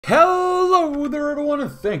Hello there everyone,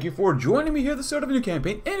 and thank you for joining me here at the start of a new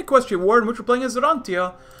campaign in Equestria War, in which we're playing as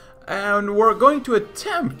Zarantia, and we're going to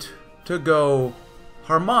attempt to go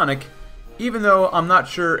harmonic, even though I'm not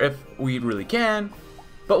sure if we really can,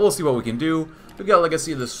 but we'll see what we can do. We've got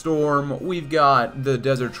Legacy of the Storm, we've got the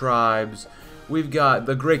Desert Tribes, we've got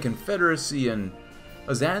the Great Confederacy, and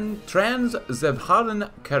Trans-Zebharan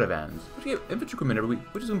Caravans, which get infantry commander,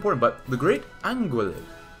 which is important, but the Great Anguilid.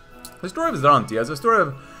 The story of Zarantia is the story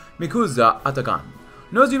of Mikuza Atakan.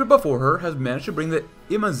 No Zebra before her has managed to bring the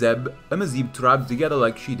Imazib tribes together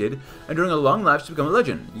like she did, and during a long life she's become a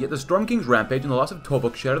legend. Yet the Storm King's rampage and the loss of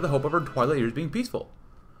Tobuk shattered the hope of her twilight years being peaceful.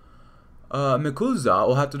 Mikuza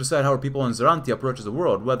will have to decide how her people in Zarantia approaches the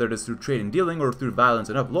world, whether it is through trade and dealing or through violence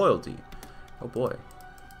and loyalty. Oh boy.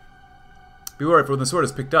 Beware, for when the sword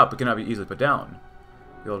is picked up, it cannot be easily put down.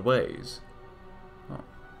 The old ways.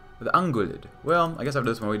 The Angulid. Well, I guess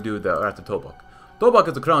after this one we do the after Tobuk. Tobuk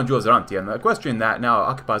is the crown jewel of Zarantia, and the Equestrian that now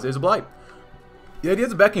occupies it is a blight. The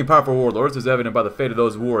ideas of backing powerful warlords is evident by the fate of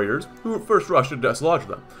those warriors who first rushed to dislodge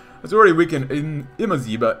them. It's already weakened in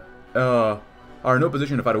Imazib, are in no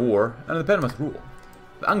position to fight a war, and the pen must rule.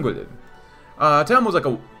 The Angulid. Time was like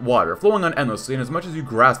a water, flowing on endlessly, and as much as you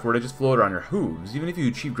grasped for it, it just floated on your hooves. Even if you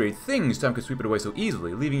achieved great things, time could sweep it away so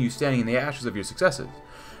easily, leaving you standing in the ashes of your successes.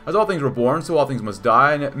 As all things were born, so all things must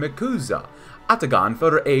die, and Mikuza Atagan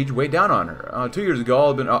felt her age weigh down on her. 2 years ago, all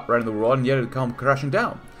had been upright in the world, and yet it had come crashing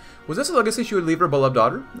down. Was this a legacy she would leave her beloved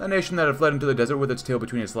daughter? A nation that had fled into the desert with its tail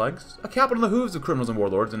between its legs? A capital in the hooves of criminals and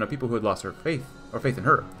warlords, and a people who had lost her faith in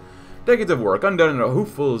her. Decades of work, undone in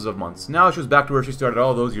hooffuls of months. Now she was back to where she started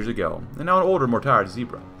all those years ago, and now an older, more tired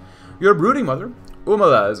zebra. You're brooding, mother.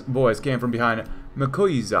 Umala's voice came from behind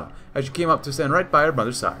Mikoiza as she came up to stand right by her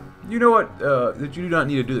mother's side. You know what, that you do not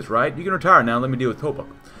need to do this, right? You can retire now and let me deal with Tobuk.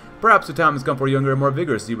 Perhaps the time has come for a younger and more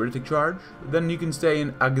vigorous zebra to take charge. Then you can stay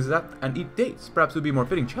in Agazat and eat dates. Perhaps it would be a more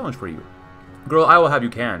fitting challenge for you. Girl, I will have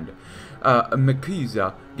you canned.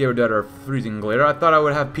 Mikoiza gave her daughter a freezing glare. I thought I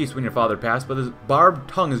would have peace when your father passed, but his barbed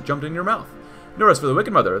tongue has jumped in your mouth. No rest for the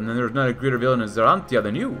wicked mother, and then there's not a greater villain in Zarantia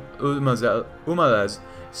than you. Umala's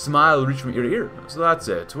smile reached from ear to ear. So that's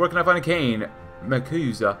it. Where can I find a cane?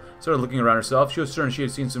 Mikuza started looking around herself. She was certain she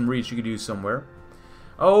had seen some reeds she could use somewhere.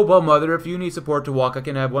 Oh, well, mother, if you need support to walk, I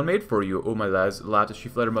can have one made for you. Umalaz laughed as she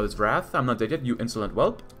fled her mother's wrath. I'm not dead yet, you insolent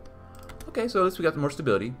whelp. Okay, so at least we got more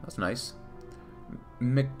stability. That's nice.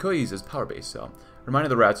 Mikuza's power base cell. Reminding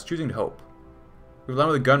the rats, choosing to hope. We've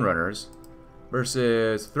aligned with the gunrunners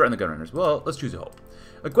versus threaten the gunrunners. Well, let's choose to hope.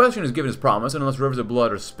 A question is given his promise, and unless rivers of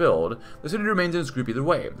blood are spilled, the city remains in its group either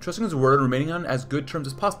way. Trusting his word and remaining on as good terms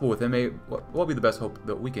as possible with him may well be the best hope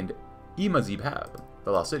that weakened Imazib have,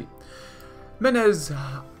 the lost city. Menez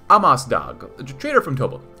Amasdag, a trader from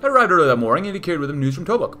Tobuk, had arrived early that morning, and he carried with him news from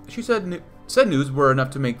Tobuk. She said news were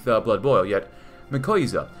enough to make the blood boil, yet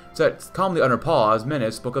Mikoiza sat calmly on her paw as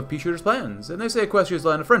Menez spoke of Peace's plans. And they say Equestria's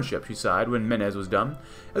land of friendship, she sighed when Menez was done.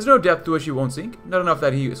 There's no depth to which he won't sink, not enough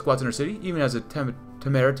that he squats in her city, even as a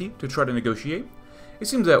temerity to try to negotiate. It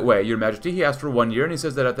seems that way, your majesty. He asked for 1 year, and he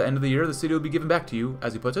says that at the end of the year the city will be given back to you,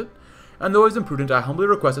 as he puts it. And though he's imprudent, I humbly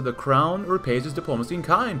request that the crown repays his diplomacy in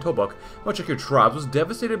kind. Tobuk, much like your tribes, was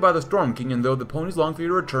devastated by the Storm King, and though the ponies long for you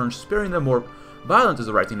to return, sparing them more violence is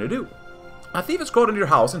the right thing to do. A thief has crawled into your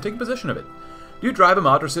house and taken possession of it. Do you drive him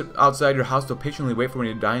out or sit outside your house to patiently wait for when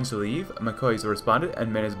he deigns to leave? Mikoiza responded,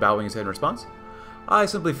 and Men is bowing his head in response. I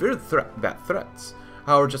simply fear that threats,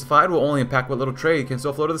 however justified, will only impact what little trade can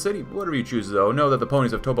still flow to the city. Whatever you choose, though, know that the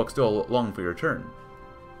ponies of Tobuk still long for your return.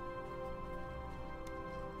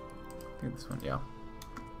 I think this one, yeah.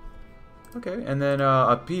 Okay, and then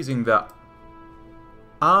appeasing the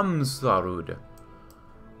Amzarmud.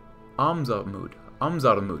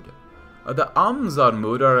 The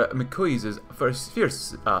Amzarmud are Mikoiza's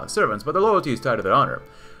fierce servants, but their loyalty is tied to their honor.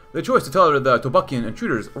 The choice to tell the Tobukian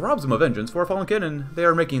intruders robs them of vengeance for a fallen kin, and they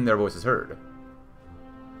are making their voices heard.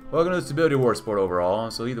 Welcome to the stability war sport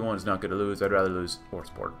overall, so either one is not good to lose. I'd rather lose war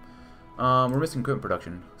sport. We're missing equipment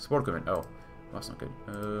production. Sport equipment, oh, that's not good.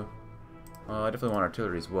 I definitely want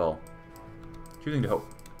artillery as well. Choosing to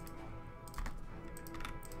hope.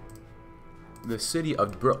 The city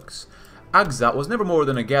of Brooks. Agzat was never more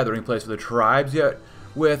than a gathering place for the tribes, yet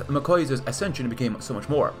with Mikoiza's ascension it became so much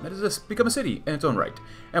more. It has become a city in its own right,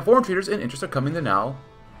 and foreign traders and interests are coming there now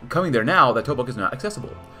that Tobuk is not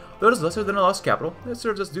accessible. Though it is lesser than a lost capital, it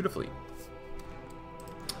serves us dutifully.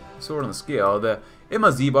 Sword on the scale, the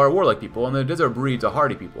Imazib are warlike people, and the desert breeds a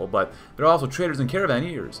hardy people, but they're also traders and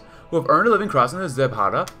caravaneers, who have earned a living crossing the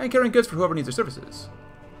Zebhara and carrying goods for whoever needs their services.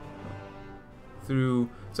 Through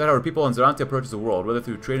Decide how our people in Zarantia approaches the world, whether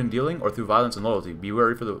through trade and dealing or through violence and loyalty. Be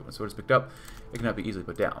wary, for the sword is picked up, it cannot be easily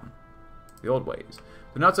put down. The old ways.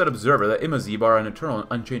 To an outside observer, the Imazib are an eternal and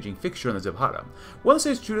unchanging fixture in the Zebhara. One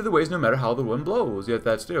stays true to the ways no matter how the wind blows, yet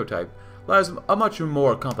that stereotype lies a much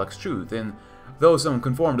more complex truth, and though some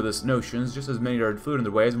conform to this notions, just as many are fluid in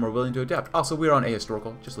their ways and more willing to adapt. Also, we are on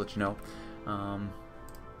ahistorical, just to let you know.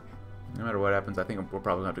 No matter what happens, I think we're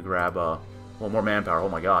probably going to have to grab, well, more manpower, oh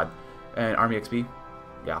my god. And army XP?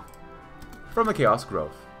 Yeah. From the Chaos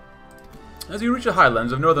Growth. As you reach the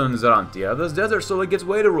highlands of northern Zarantia, this desert slowly gives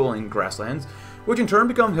way to rolling grasslands, which in turn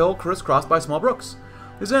become hill crisscrossed by small brooks.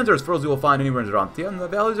 These lands are as fertile as you will find anywhere in Zarantia, and the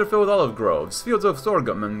valleys are filled with olive groves, fields of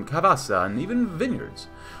sorghum and cavassa, and even vineyards.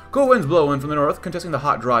 Cool winds blow in from the north, contesting the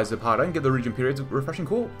hot, dry Zepara, and give the region periods of refreshing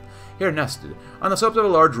cool. Here nested, on the slopes of a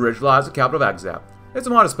large ridge, lies the capital of Agzap. It's a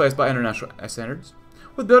modest place by international standards,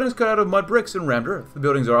 with buildings cut out of mud bricks and rammed earth. The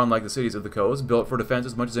buildings are unlike the cities of the coast, built for defense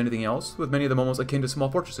as much as anything else, with many of them almost akin to small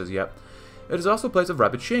fortresses, yet it is also a place of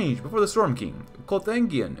rapid change. Before the Storm King,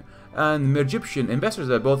 Kolthangian and Egyptian investors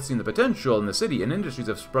have both seen the potential in the city, and industries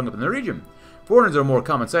have sprung up in the region. Foreigners are a more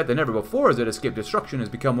common sight than ever before, as it escaped destruction has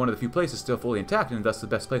become one of the few places still fully intact, and thus the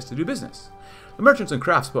best place to do business. The merchants and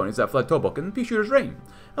crafts ponies that fled Tobuk and the Peashooter's reign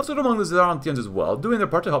have stood among the Zarantians as well, doing their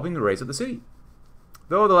part to helping the raise of the city.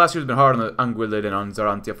 Though the last year has been hard on the Anguilid and on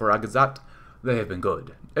Zarantia for Agazat, they have been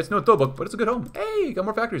good. It's no Tobuk, but it's a good home. Hey, got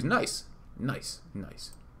more factories. Nice. Nice.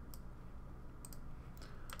 Nice.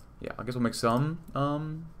 Yeah, I guess we'll make some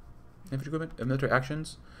infantry equipment, military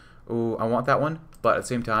actions. Oh, I want that one, but at the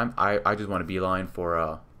same time, I just want a beeline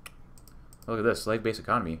for, look at this, slave-based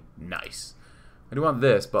economy. Nice. I do want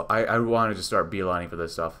this, but I want to just start beelining for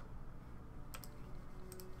this stuff.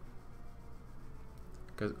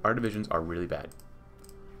 Because our divisions are really bad.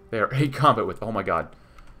 They are 8 combat width, oh my god.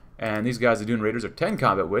 And these guys, the Dune Raiders, are 10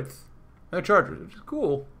 combat width. And they're Chargers, which is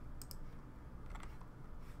cool.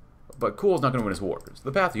 But cool is not going to win us wars.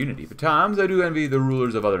 The path of unity. For times, I do envy the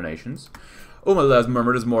rulers of other nations. Umalaz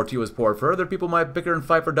murmured as Morty was poured for. Other people might bicker and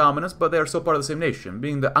fight for dominance, but they are still part of the same nation.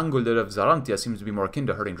 Being the Angulid of Zarantia seems to be more akin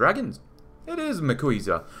to herding dragons. It is,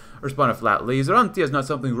 Mekuiza responded flatly. Zarantia is not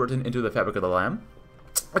something written into the fabric of the land.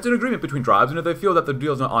 It's an agreement between tribes, and if they feel that the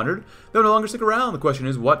deal is not honored, they'll no longer stick around. The question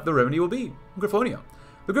is what the remedy will be. Griffonia.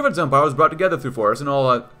 The Griffin's Empire was brought together through force, and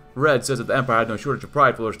all Red says that the Empire had no shortage of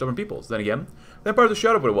prideful or stubborn peoples. Then again, the Empire is a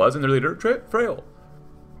shadow of what it was, and their leader, frail.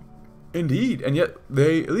 Indeed, and yet,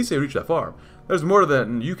 at least they reached that far. There's more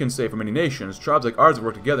than you can say for many nations. Tribes like ours have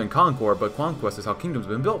worked together in concord, but conquest is how kingdoms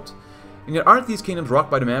have been built. And yet, aren't these kingdoms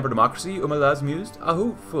rocked by demand for democracy? Umalaz mused. A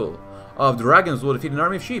hoopful of dragons will defeat an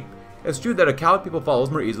army of sheep. It's true that a cowed people follows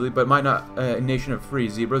more easily, but might not a nation of free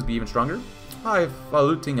zebras be even stronger?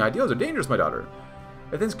 Highfalutin ideals are dangerous, my daughter.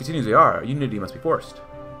 If things continue as they are, unity must be forced.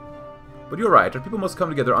 But you're right, our people must come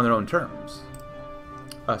together on their own terms.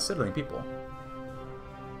 Settling people.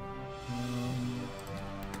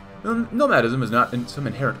 Nomadism is not some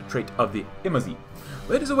inherent trait of the Imazi,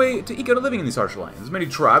 but it is a way to eke out a living in these harsh lands. Many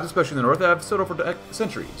tribes, especially in the north, have settled for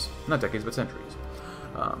centuries. Not decades, but centuries.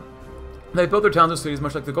 They built their towns and cities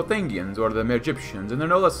much like the Gothangians or the Egyptians, and they're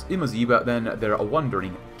no less Imazi than they're a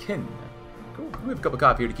wandering kin. Cool. We have a cup of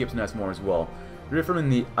coffee here to keep us nice and warm as well. We're from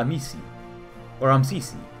the Amisi. Or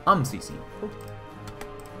Amsisi. Amsisi. Cool.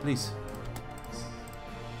 Please.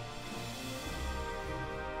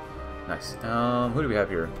 Nice. Who do we have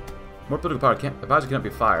here? More political power advisor cannot be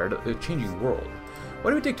fired. A changing world.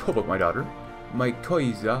 Why do we take Tobuk, my daughter? My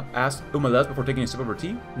Koiza asked Umalez before taking a sip of her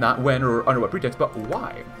tea. Not when or under what pretext, but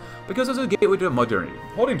why? Because it's a gateway to modernity.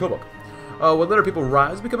 Holding Tobuk. Would let our people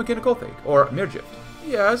rise, become akin to Kothak, or Mirjift.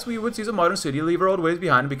 Yes, we would seize a modern city, leave our old ways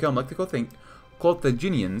behind, and become like the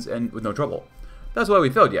Kothaginians, and with no trouble. That's why we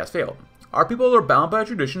failed, yes, failed. Our people are bound by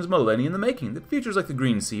traditions millennia in the making. The future's like the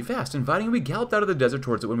green sea, fast, inviting, and we galloped out of the desert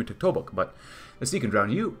towards it when we took Tobuk, but the sea can drown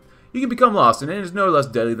you. You can become lost in it, and it's no less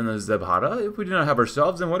deadly than the Zebhara. If we do not have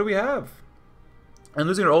ourselves, then what do we have? And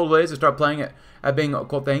losing our old ways to start playing at being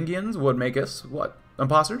Kothangians would make us, what,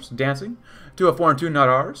 imposters? Dancing? To a foreign tune not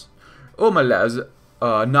ours? Umalez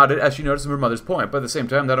nodded as she noticed her mother's point, but at the same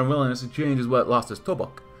time, that unwillingness to change is what lost us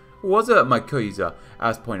Tobuk. Was it, my Koiza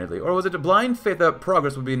asked pointedly, or was it a blind faith that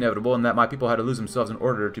progress would be inevitable and that my people had to lose themselves in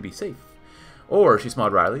order to be safe? Or, she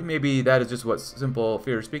smiled wryly, maybe that is just what simple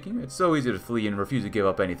fear is speaking. It's so easy to flee and refuse to give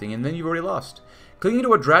up anything, and then you've already lost. Clinging to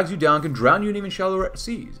what drags you down can drown you in even shallow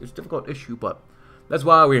seas. It's a difficult issue, but that's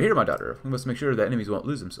why we're here, my daughter. We must make sure that enemies won't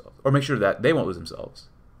lose themselves, or make sure that they won't lose themselves.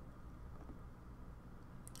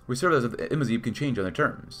 We serve as if the Imazib can change on their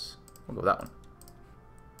terms. We'll go with that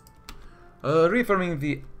one. Reaffirming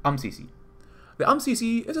the Amsisi. The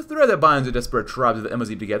MCC is a thread that binds the disparate tribes of the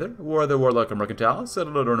Imazib together, whether warlike or mercantile,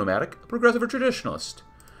 settled or nomadic, progressive or traditionalist.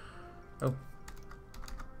 Oh.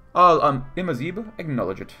 All Imazib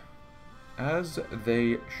acknowledge it. As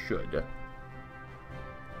they should.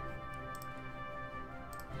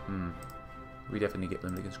 We definitely get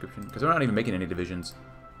limited conscription, because we're not even making any divisions.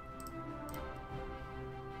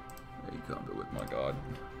 There you come, but with my god.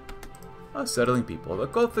 Settling people. The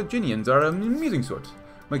Carthaginians are an amusing sort.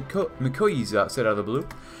 Mikoiza said out of the blue.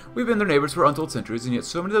 We've been their neighbors for untold centuries, and yet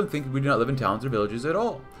so many of them think we do not live in towns or villages at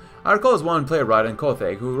all. I recall as one playwright in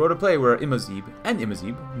Kothag who wrote a play where Imazib,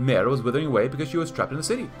 Mer, was withering away because she was trapped in the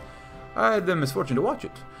city. I had the misfortune to watch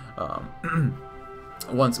it.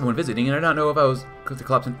 Once when visiting, and I did not know if I was to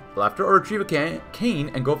collapse in laughter or retrieve a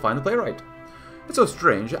cane and go find the playwright. It's so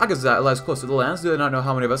strange. Agazat lies close to the lands. Do I not know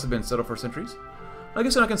how many of us have been settled for centuries? I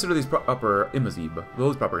guess I consider these proper Imazib,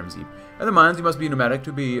 those proper Imazib. In their minds, you must be nomadic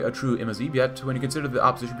to be a true Imazib, yet when you consider the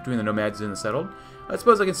opposition between the nomads and the settled, I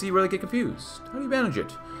suppose I can see where they get confused. How do you manage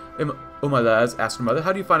it? Umalaz asked her mother,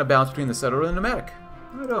 how do you find a balance between the settled and the nomadic?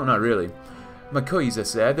 I don't, not really. Makoiza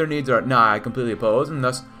said, their needs are nigh completely opposed, and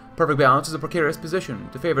thus perfect balance is a precarious position.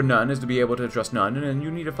 To favor none is to be able to trust none, and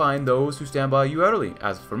you need to find those who stand by you utterly.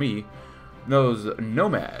 As for me, those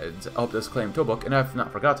nomads helped us claim Tobuk, and I've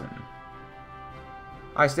not forgotten.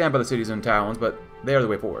 I stand by the cities and towns, but they are the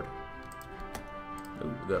way forward.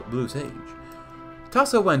 Ooh, the Blue Sage.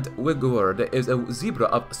 Tassawent Wigward is a zebra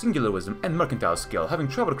of singular wisdom and mercantile skill, having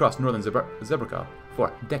traveled across northern Zebrica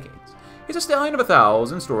for decades. He's a stallion of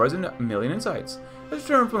 1,000 stories and 1,000,000 insights. His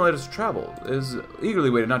return from latest travel is eagerly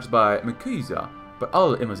waited not just by Makuza, but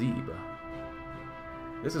all Imazib.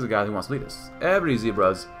 This is a guy who wants to lead us. Every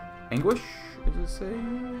zebra's anguish, is it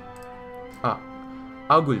say?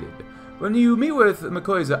 Agulid. When you meet with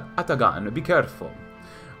Makoiza Atagan, be careful.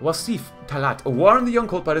 Wasif Talat warned the young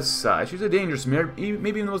colt by his side. She's a dangerous mare,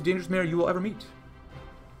 maybe even the most dangerous mare you will ever meet.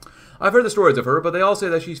 I've heard the stories of her, but they all say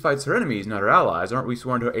that she fights her enemies, not her allies. Aren't we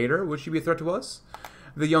sworn to aid her? Would she be a threat to us?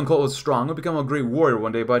 The young colt was strong, would become a great warrior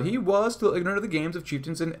one day, but he was still ignorant of the games of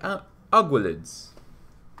chieftains and Aguilids.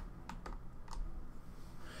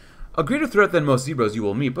 A greater threat than most zebras you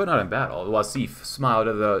will meet, but not in battle. Wasif smiled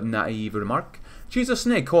at the naive remark. She's a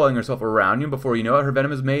snake coiling herself around you, and before you know it, her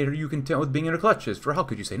venom has made you content with being in her clutches, for how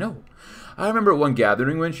could you say no? I remember at one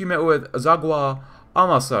gathering when she met with Zagwa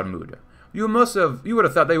Amasarmud. You would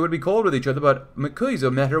have thought they would be cold with each other, but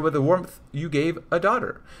Makuiza met her with the warmth you gave a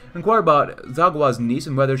daughter. Inquired about Zagwa's niece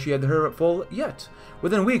and whether she had her full yet.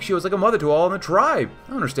 Within a week, she was like a mother to all in the tribe.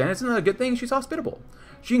 I understand, it's not a good thing, she's hospitable.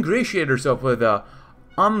 She ingratiated herself with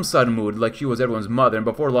Amsadmud like she was everyone's mother, and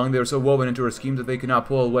before long they were so woven into her schemes that they could not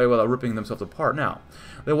pull away without ripping themselves apart now.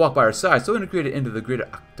 They walk by her side, so integrated into the greater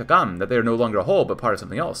Takam that they are no longer a whole, but part of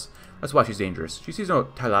something else. That's why she's dangerous. She sees no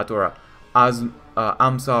Talat or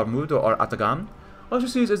Amsarmud or Atagam. All she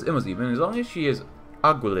sees is Imazib, and as long as she is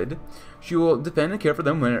Agulid, she will defend and care for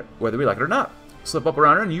them whether we like it or not. Slip up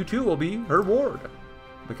around her, and you too will be her ward.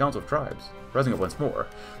 The Council of Tribes, rising up once more.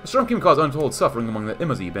 The storm came caused untold suffering among the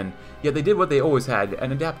Imazib, and yet they did what they always had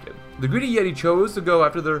and adapted. The greedy Yeti chose to go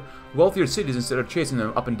after their wealthier cities instead of chasing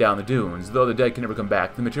them up and down the dunes. Though the dead can never come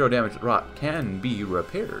back, the material damage wrought can be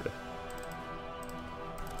repaired.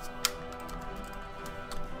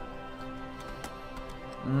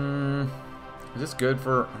 Is this good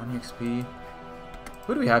for Army XP?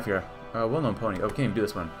 Who do we have here? Well-known pony. Oh, we can't even do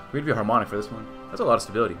this one. We have to be harmonic for this one. That's a lot of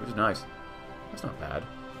stability, which is nice. That's not bad.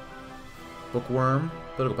 Bookworm.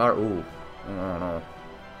 Political power. Ooh. No.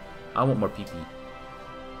 I want more PP.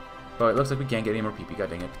 But it looks like we can't get any more PP. God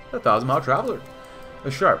dang it. 1,000-mile traveler.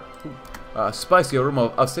 A sharp. Spicy aroma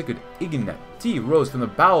of sacred Ignet. Tea rose from the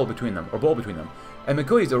bowl between them. And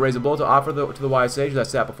Makuiza raised a bowl to offer to the wise sage that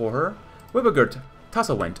sat before her. Wibagurt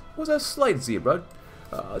Tassawent was a slight zebra,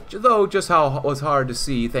 though just how was hard to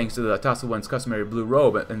see thanks to the Tassawent's customary blue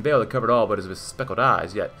robe and veil that covered all but his speckled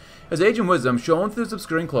eyes, yet his age and wisdom shone through his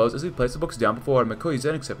obscuring clothes as he placed the books down before Makuiza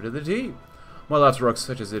and accepted the tea. My life's work,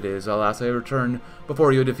 such as it is, alas, I returned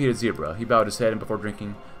before you a defeated zebra. He bowed his head, and before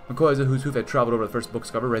drinking, Makuiza, whose hoof had traveled over the first book's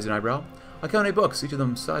cover, raised an eyebrow. I count 8 books, each of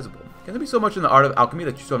them sizable. Can there be so much in the art of alchemy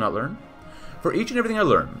that you still have not learned? For each and everything I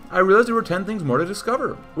learned, I realized there were 10 things more to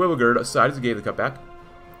discover. Wibagird sighed as he gave the cup back.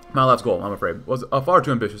 My life's goal, I'm afraid, was far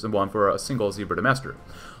too ambitious and one for a single zebra to master.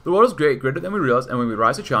 The world is greater than we realize, and when we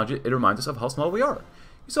rise to challenge it, it reminds us of how small we are.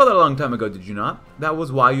 You saw that a long time ago, did you not? That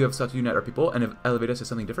was why you have sought to unite our people and have elevated us to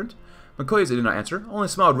something different? Makoiza did not answer, only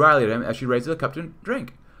smiled wryly at him as she raised the cup to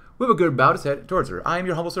drink. Wibagird bowed his head towards her. I am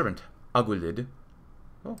your humble servant, Agulid.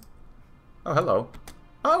 Oh, hello.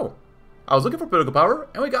 Oh, I was looking for political power,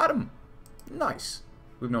 and we got him. Nice.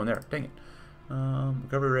 We've known there. Dang it.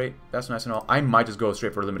 Recovery rate, that's nice and all. I might just go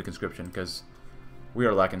straight for limited conscription, because we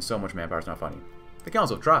are lacking so much manpower, it's not funny. The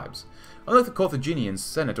Council of Tribes. Unlike the Carthaginian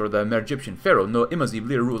Senate or the Mer-Egyptian Pharaoh, no Imazib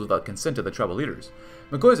leader rules without consent of the tribal leaders.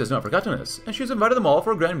 Makoiza has not forgotten this, and she has invited them all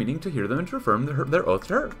for a grand meeting to hear them and to affirm their oath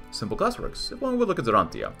to her. Simple classworks. If one would look at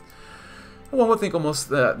Zarantia, one would think almost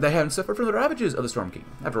that they hadn't suffered from the ravages of the Storm King.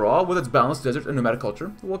 After all, with its balanced desert and nomadic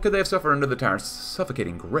culture, what could they have suffered under the tyrant's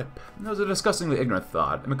suffocating grip? That was a disgustingly ignorant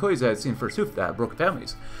thought, and Makoiza had seen firsthoof that broken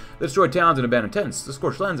families, the destroyed towns and abandoned tents, the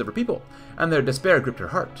scorched lands of her people, and their despair gripped her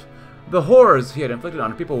heart. The horrors he had inflicted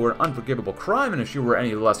on her people were an unforgivable crime, and if she were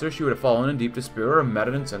any lesser, she would have fallen in deep despair or a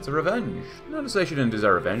maddened sense of revenge. Not to say she didn't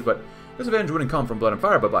desire revenge, but this revenge wouldn't come from blood and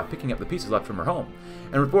fire, but by picking up the pieces left from her home,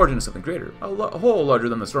 and reforging into something greater, a whole larger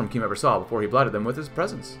than the Storm King ever saw before he blighted them with his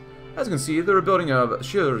presence. As you can see, the rebuilding of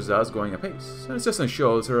Shirza is going apace, and it consistently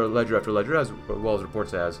shows her ledger after ledger, as well as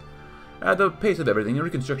reports as, at the pace of everything,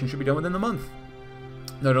 reconstruction should be done within the month.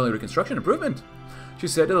 Not only reconstruction, improvement. She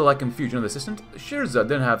said to the like confusion of the assistant, Shirza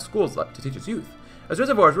didn't have schools left to teach its youth, as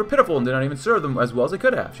reservoirs were pitiful and did not even serve them as well as they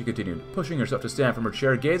could have, she continued, pushing herself to stand from her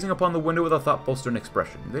chair, gazing upon the window with a thoughtful, stern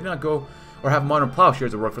expression. They did not go or have modern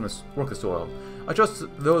plowshares to work the soil. I trust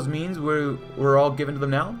those means were all given to them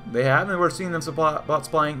now. They have, and we're seeing them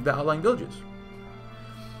supplying the outlying villages.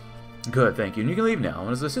 Good, thank you, and you can leave now.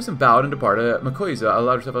 And as the assistant bowed and departed, Makoiza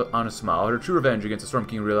allowed herself an honest smile, her true revenge against the Storm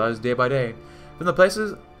King realized day by day. From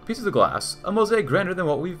the pieces of glass, a mosaic grander than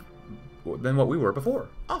what we were before.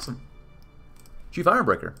 Awesome. Chief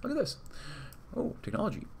Ironbreaker. Look at this. Oh,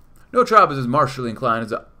 technology. No tribe is as martially inclined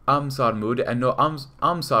as Amsarmud, and no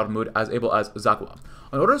Amsarmud as able as Zakwa.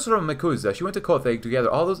 On orders from Makuza, she went to Kothag to gather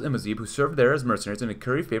all those Imazib who served there as mercenaries and to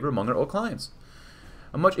curry favor among her old clients.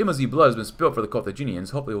 And much Imazib blood has been spilled for the Carthaginians.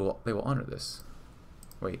 Hopefully they will honor this.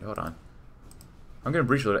 Wait, hold on. I'm going to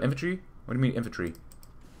breach load. Infantry? What do you mean infantry?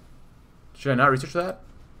 Should I not research that?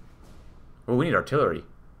 Well, we need artillery.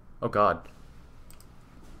 Oh god.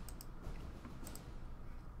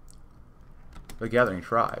 The Gathering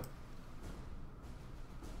Tribe.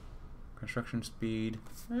 Construction speed.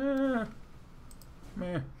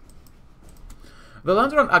 Meh. The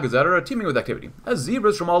lands around Agazat are teeming with activity, as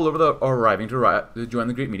zebras from all over are arriving to join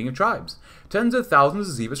the great meeting of tribes. Tens of thousands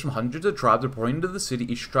of zebras from hundreds of tribes are pouring into the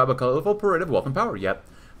city, each tribe a colorful parade of wealth and power. Yet,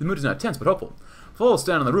 the mood is not tense but hopeful. Foals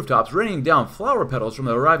stand on the rooftops, raining down flower petals from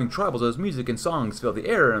the arriving tribals as music and songs fill the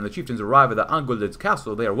air, and the chieftains arrive at the Angulid's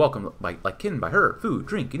castle. They are welcomed like kin by her. Food,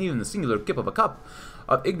 drink, and even the singular kip of a cup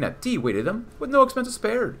of Ignat tea waited them, with no expenses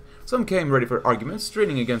spared. Some came ready for arguments,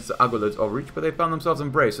 straining against the Angulid's overreach, but they found themselves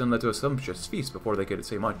embraced and led to a sumptuous feast before they could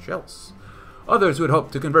say much else. Others who had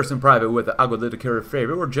hoped to converse in private with the Angulid to carry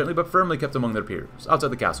favor were gently but firmly kept among their peers, outside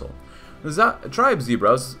the castle. The tribe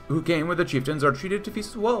zebras who came with the chieftains are treated to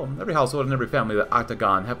feast as well. Every household and every family that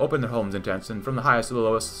Octagon have opened their homes and tents, and from the highest to the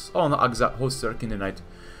lowest, all in the Agzat hosts are kindled.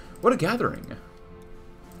 What a gathering!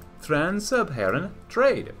 Trans-Saharan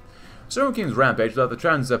trade. Storm King's rampage left the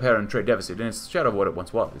Trans-Saharan trade deficit in its shadow of what it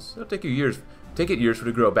once was. It'll take it years for it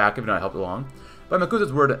to grow back if not helped along. By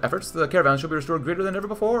Makuza's word and efforts, the caravan shall be restored greater than ever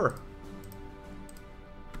before.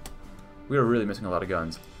 We are really missing a lot of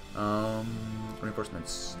guns.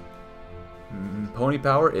 Reinforcements. Pony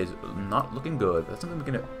power is not looking good. That's something we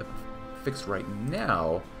can fix right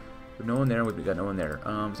now. But no one there, we've got no one there.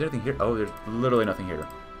 Is there anything here? Oh, there's literally nothing here.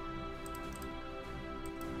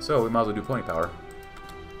 So we might as well do pony power.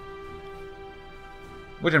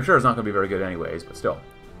 Which I'm sure is not going to be very good anyways, but still.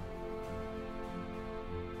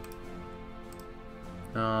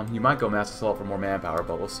 You might go mass assault for more manpower,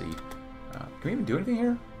 but we'll see. Can we even do anything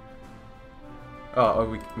here?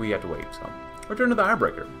 Oh, we have to wait, so. Return to the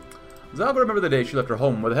Ironbreaker. Zalga remembered the day she left her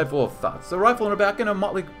home with a head full of thoughts, a rifle in her back, and a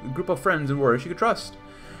motley group of friends and warriors she could trust.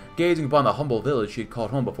 Gazing upon the humble village she had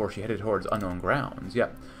called home before she headed towards unknown grounds.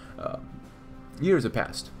 Yet, years had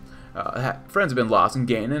passed. Friends had been lost and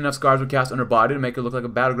gained, and enough scars were cast on her body to make it look like a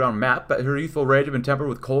battleground map, but her youthful rage had been tempered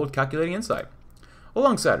with cold, calculating insight.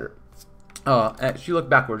 Alongside her, as she looked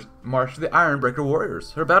backwards, marched the Ironbreaker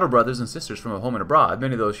warriors, her battle brothers and sisters from home and abroad.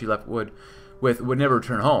 Many of those she left would never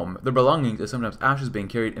return home, their belongings and sometimes ashes being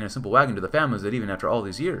carried in a simple wagon to the families that even after all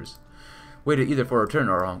these years waited either for a return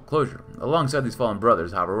or a closure. Alongside these fallen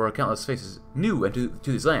brothers, however, were countless faces new to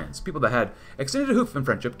these lands, people that had extended a hoof in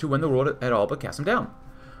friendship to when the world had all but cast them down.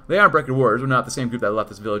 The Ironbreaker warriors were not the same group that left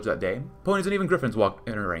this village that day. Ponies and even griffins walked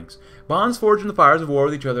in her ranks, bonds forged in the fires of war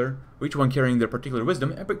with each other, each one carrying their particular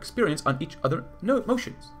wisdom and experience on each other's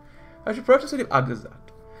motions. As she approached the city of Agazat,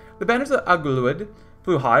 the banners of Aguluid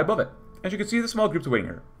flew high above it, and she could see the small groups awaiting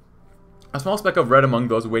her. A small speck of red among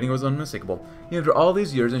those waiting was unmistakable. After all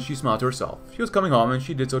these years, and she smiled to herself. She was coming home, and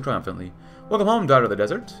she did so triumphantly. Welcome home, daughter of the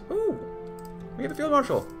desert. Ooh. We get the Field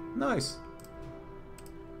Marshal. Nice.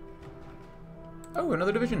 Oh,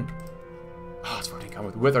 another division. Oh, it's funny.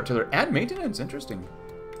 Come with artillery and maintenance. Interesting.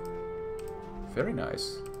 Very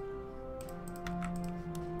nice.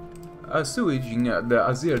 Assuaging the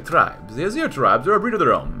Azir tribes. The Azir tribes are a breed of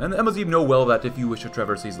their own, and the Emazib know well that if you wish to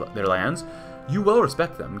traverse their lands, you will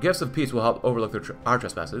respect them. Gifts of peace will help overlook our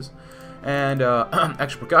trespasses, and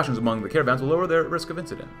extra precautions among the caravans will lower their risk of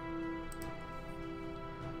incident.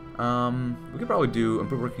 We could probably do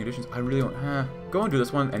improved working conditions. I really don't... go and do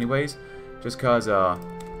this one anyways, just because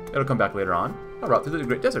it'll come back later on. A route through the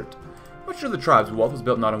Great Desert. Much of the tribe's wealth was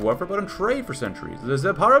built not on warfare, but on trade for centuries. The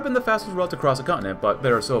Zebhara have been the fastest route to cross a continent, but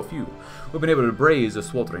there are so few who have been able to braze a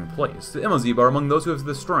sweltering place. The Emazib are among those who have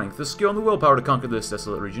the strength, the skill, and the willpower to conquer this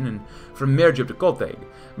desolate region, and from Merjib to Koltheg,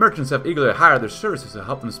 merchants have eagerly hired their services to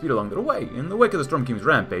help them speed along their way. In the wake of the Storm King's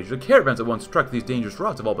rampage, the caravans that once trekked these dangerous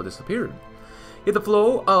routes have all but disappeared. Yet the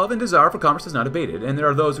flow of and desire for commerce has not abated, and there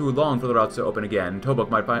are those who long for the routes to open again. Tobok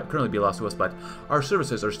might currently be lost to us, but our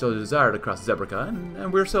services are still desired across Zebrica,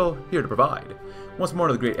 and we're still here to provide. Once more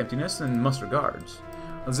to the great emptiness and muster guards.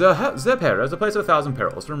 Zebhara is a place of 1,000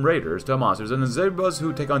 perils, from raiders to monsters, and the Zebras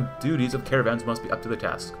who take on duties of caravans must be up to the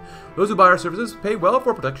task. Those who buy our services pay well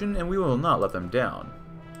for protection, and we will not let them down.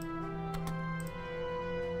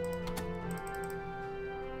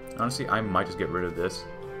 Honestly, I might just get rid of this.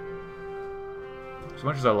 As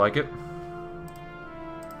much as I like it.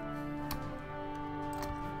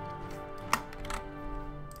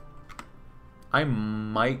 I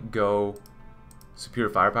might go superior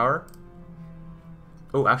firepower.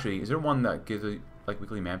 Oh, actually, is there one that gives you, like,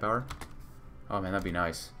 weekly manpower? Oh man, that'd be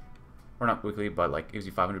nice. Or not weekly, but like gives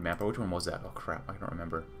you 500 manpower. Which one was that? Oh crap, I don't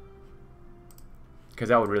remember. Because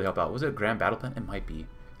that would really help out. Was it Grand Battle Plan? It might be.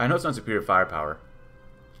 I know it's not superior firepower.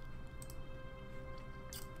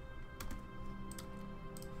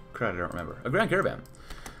 I don't remember. A Grand Caravan.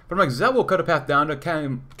 From Exel, we'll cut a path down to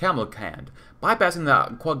Camelcand, bypassing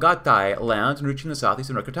the Quagatai lands and reaching the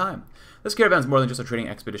southeast in record time. This caravan is more than just a trading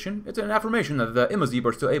expedition. It's an affirmation that the Imazib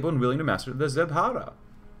are still able and willing to master the Zebhara.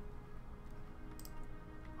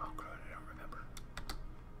 Oh god, I don't remember.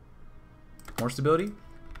 More stability?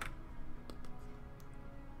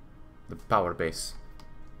 The power base.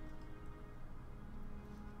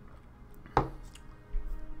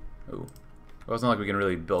 Ooh. Well, it's not like we can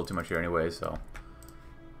really build too much here anyway, so...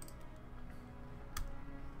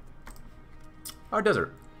 Our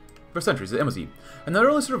desert. For centuries, the Emazib have not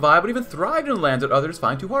only survived, but even thrived in lands that others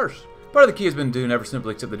find too harsh. Part of the key has been to never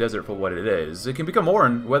simply accept the desert for what it is. It can become more,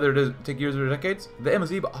 and whether it take years or decades, the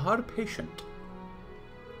Emazib are patient.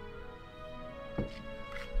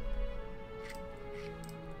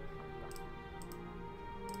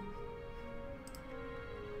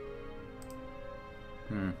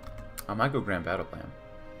 I might go Grand Battle Plan.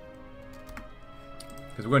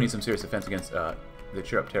 Because we're going to need some serious defense against the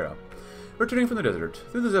Chiraptera. Returning from the desert,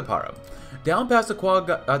 through the Zebhara, down past the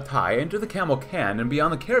Quagatai, into the Camel Can, and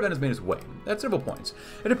beyond the caravan has made its way. At several points,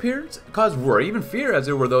 it appears to cause worry, even fear, as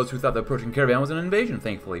there were those who thought the approaching caravan was an invasion,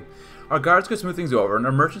 thankfully. Our guards could smooth things over, and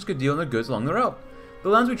our merchants could deal in their goods along the route. The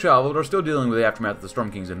lands we traveled are still dealing with the aftermath of the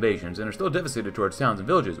Storm King's invasions, and are still devastated towards towns and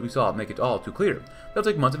villages. We saw it make it all too clear. That'll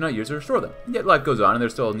take months if not years to restore them. Yet life goes on, and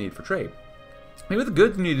there's still a need for trade. Maybe the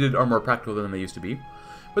goods needed are more practical than they used to be,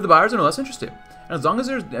 but the buyers are no less interested. And as long as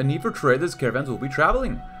there's a need for trade, these caravans will be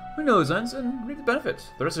traveling. We know those ends and reap the benefits.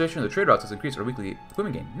 The restoration of the trade routes has increased our weekly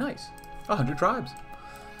equipment gain. Nice. 100 tribes.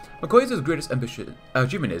 McCoy's greatest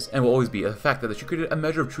achievement is, and will always be, the fact that she created a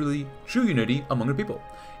measure of true unity among her people.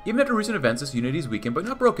 Even after recent events, this unity is weakened, but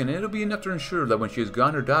not broken, and it'll be enough to ensure that when she is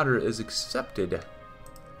gone, her daughter is accepted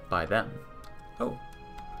by them. Oh.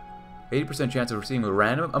 80% chance of receiving a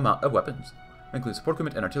random amount of weapons. That includes support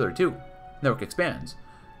equipment and artillery, too. Network expands.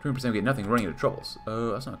 20% get nothing, running into troubles.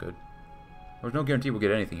 Oh, that's not good. There's no guarantee we'll get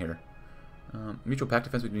anything here. Mutual pact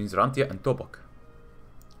defense between Zarantia and Tobok.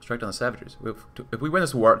 Strike down the savages. If we win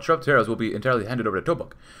this war, Chirapteras will be entirely handed over to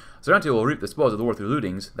Tobok. Zarantia will reap the spoils of the war through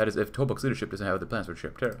lootings. That is, if Tobok's leadership doesn't have the plans for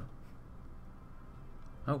Chiraptera.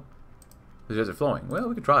 Oh. The desert flowing. Well,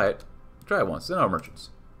 we could try it. Try it once. Then our merchants.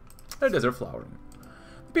 The desert flowering.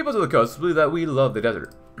 The peoples of the coast believe that we love the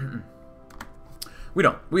desert. We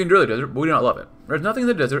don't. We endure the desert, but we do not love it. There's nothing in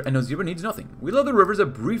the desert, and no zebra needs nothing. We love the rivers that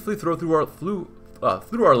briefly flow through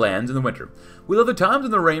our lands in the winter. We love the times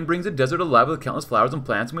when the rain brings the desert alive with countless flowers and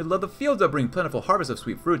plants, and we love the fields that bring plentiful harvests of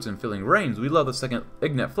sweet fruits and filling rains. We love the second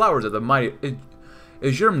ignet flowers that the mighty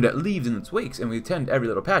germ that leaves in its wakes, and we tend every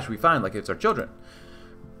little patch we find like it's our children.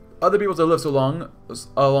 Other peoples that live so long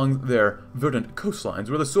along their verdant coastlines,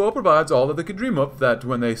 where the soil provides all that they could dream of, that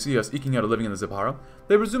when they see us eking out a living in the Sahara,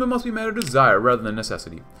 they presume it must be a matter of desire rather than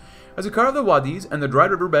necessity. As we carve the wadis and the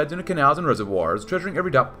dried river beds into canals and reservoirs, treasuring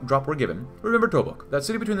every drop we're given, remember Tobuk, that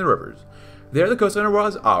city between the rivers. There the coastline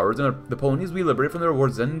was ours, and the ponies we liberated from their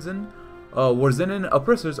Warzenin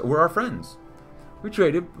oppressors were our friends. We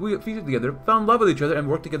traded, we feasted together, found love with each other, and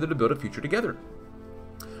worked together to build a future together.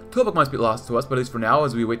 Tobuk must be lost to us, but at least for now,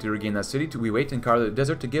 as we wait to regain that city, we wait and carve the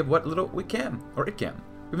desert to give what little we can, or it can.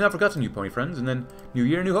 We've not forgotten you, pony friends, and then New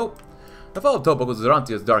Year, New Hope. The fall of Tobuk was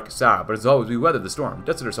Zarantia's darkest hour, but as always, we weathered the storm,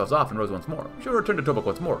 dusted ourselves off, and rose once more. We shall return to Tobuk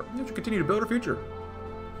once more, and we shall continue to build our future.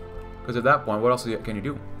 Because at that point, what else can you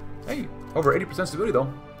do? Hey, over 80% stability,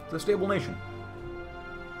 though. It's a stable nation.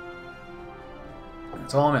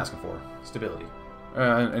 That's all I'm asking for. Stability.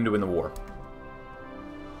 And to win the war.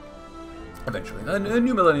 Eventually. A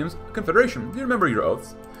new millennium's confederation. Do you remember your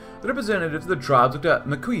oaths? The representatives of the tribes looked at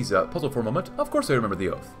Maquiza, puzzled for a moment. Of course I remember the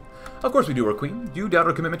oath. Of course we do, our queen. Do you doubt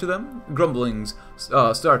our commitment to them? Grumblings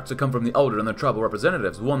start to come from the elder and the tribal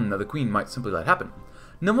representatives, one that the queen might simply let happen.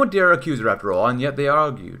 No one dare accuse her after all, and yet they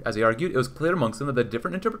argued. As they argued, it was clear amongst them that the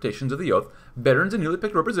different interpretations of the oath, veterans and newly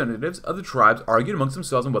picked representatives of the tribes argued amongst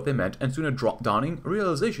themselves on what they meant, and soon a dawning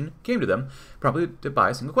realization came to them, promptly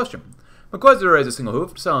by a single question. Equestria raised a single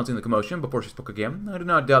hoof, silencing the commotion before she spoke again. I do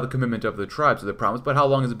not doubt the commitment of the tribes to their promise, but how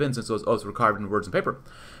long has it been since those oaths were carved in words and paper?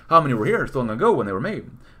 How many were here so long ago when they were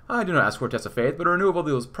made? I do not ask for a test of faith, but a renewal of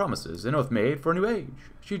those promises, an oath made for a new age.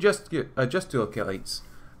 She gesticulates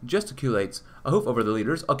a hoof over the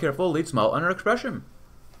leaders, a careful, lead smile on her expression.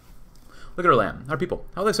 Look at our land, our people,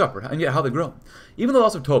 how they suffer, and yet how they grow. Even the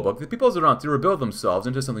loss of Tobuk, the people of Zarantia rebuild themselves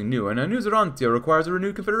into something new, and a new Zarantia requires a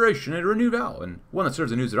renewed confederation and a renewed vow, and one that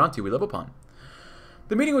serves a new Zarantia we live upon.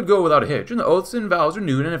 The meeting would go without a hitch, and the oaths and vows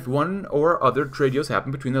renewed, and if one or other trade deals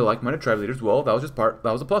happened between the like-minded tribe leaders, well, that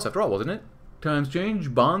was a plus after all, wasn't it? Times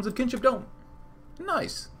change, bonds of kinship don't.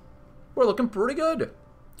 Nice. We're looking pretty good.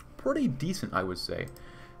 Pretty decent, I would say.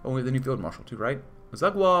 Only the new field marshal too, right?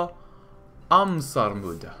 Zagwa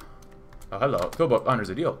Amsarmud. Oh, hello. Tobuk honors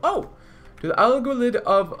the deal. Oh! To the Algulid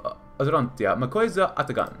of Zarantia, Makoiza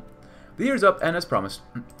Atagan. The year's up, and as promised,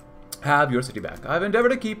 have your city back. I've endeavored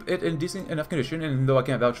to keep it in decent enough condition, and though I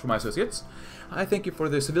can't vouch for my associates, I thank you for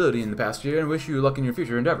the civility in the past year and wish you luck in your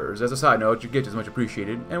future endeavors. As a side note, your gift is much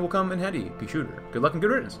appreciated and will come in handy, P. Shooter. Good luck and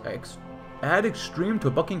good riddance. Add extreme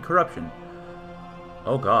Tobucking corruption.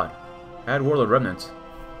 Oh god. Add warlord remnants.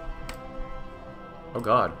 Oh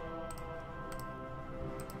god.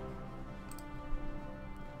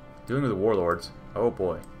 Dealing with the warlords. Oh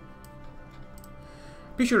boy.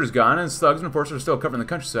 Pea Shooter's gone, and slugs and enforcers are still covering the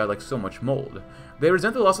countryside like so much mold. They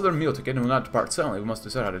resent the loss of their meal ticket and will not depart silently. We must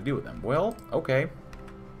decide how to deal with them. Well, okay.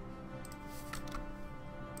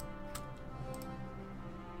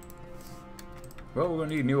 Well, we're going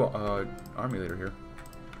to need a new army leader here. Do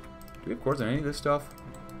we have cores on any of this stuff?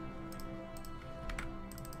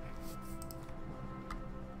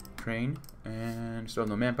 Train. And still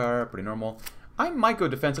no manpower. Pretty normal. I might go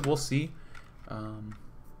defensive. We'll see. Oh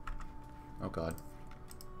god.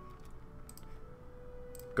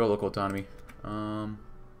 Go local autonomy. They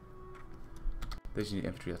just need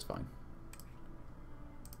infantry. That's fine.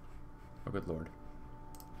 Oh good lord.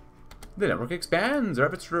 The network expands. Our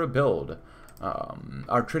efforts to rebuild.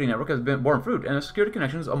 Our trading network has been borne fruit and has secured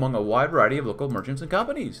connections among a wide variety of local merchants and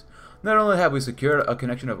companies. Not only have we secured a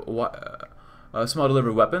connection of small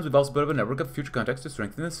delivery weapons, we've also built up a network of future contacts to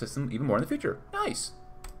strengthen the system even more in the future. Nice!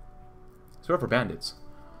 So for bandits.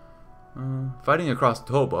 Fighting across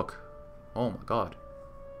Tobuk. Oh my god.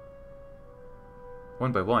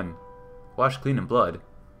 One by one. Washed clean in blood.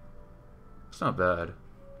 It's not bad.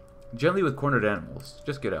 Gently with cornered animals.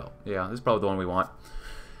 Just get out. Yeah, this is probably the one we want.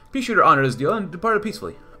 Pea Shooter honored his deal and departed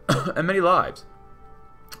peacefully. And many lives.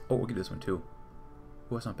 Oh, we'll get this one too.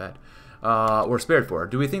 Oh, that's not bad. We're spared for.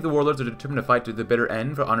 Do we think the warlords are determined to fight to the bitter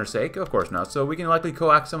end for honor's sake? Of course not. So we can likely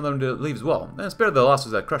coax some of them to leave as well. And spare the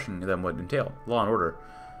losses that crushing them would entail. Law and order.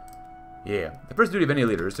 Yeah. The first duty of any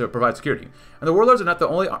leader is to provide security. And the warlords are not the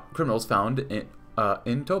only criminals found in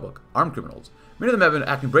Tobuk. Armed criminals. Many of them have been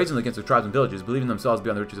acting brazenly against the tribes and villages, believing themselves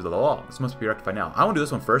beyond the reaches of the law. This must be rectified now. I want to do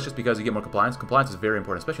this one first just because you get more compliance. Compliance is very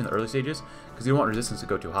important, especially in the early stages, because you don't want resistance to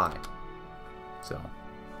go too high. So,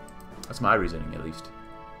 that's my reasoning, at least.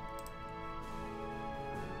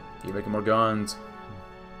 Keep making more guns.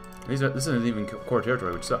 This isn't even core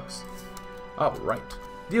territory, which sucks. Alright.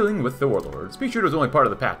 Dealing with the warlords. Pea Shooter was only part of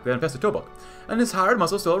the pack that infested Tobuk, and his hired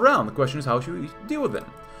muscle still around. The question is, how should we deal with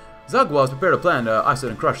them? Zagwa has prepared a plan to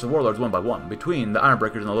isolate and crush the warlords one by one. Between the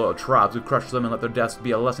Ironbreakers and the loyal tribes, we crush them and let their deaths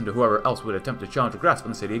be a lesson to whoever else would attempt to challenge or grasp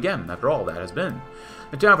on the city again. After all, that has been.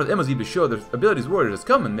 The time for the Imazib to show their abilities warriors has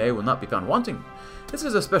come, and they will not be found wanting. This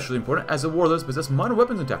is especially important as the warlords possess modern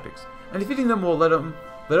weapons and tactics, and defeating them will let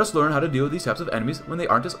us learn how to deal with these types of enemies when they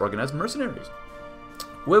aren't as organized mercenaries.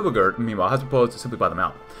 Wilbegert, meanwhile, has proposed to simply buy them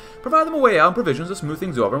out. Provide them a way out and provisions to smooth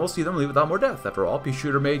things over, and we'll see them leave without more death. After all, Peace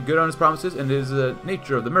Shooter made good on his promises, and it is the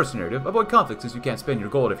nature of the mercenary to avoid conflict since you can't spend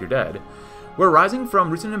your gold if you're dead. We're rising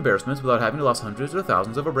from recent embarrassments without having to lose hundreds or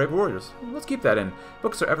thousands of our brave warriors. Let's keep that in.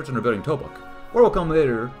 Focus our efforts on rebuilding Tobuk. War will come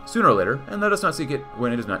later, sooner or later, and let us not seek it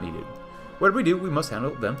when it is not needed. Whatever we do, we must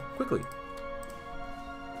handle them quickly.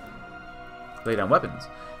 Lay down weapons.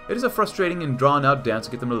 It is a frustrating and drawn-out dance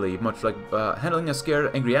to get them to leave, much like handling a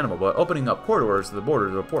scared, angry animal, but opening up corridors to the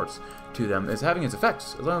borders or ports to them is having its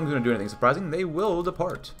effects. As long as we don't do anything surprising, they will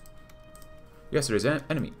depart. Yesterday's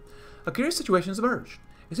enemy. A curious situation has emerged.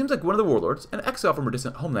 It seems like one of the warlords, an exile from her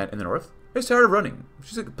distant homeland in the north, is tired of running.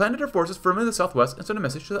 She's planted her forces firmly in the southwest and sent a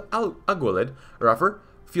message to the Aguilid, or offer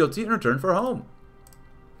fealty in return for a home.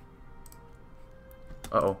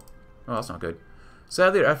 Uh-oh. Oh, that's not good.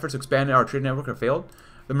 Sadly, our efforts to expand our trade network have failed.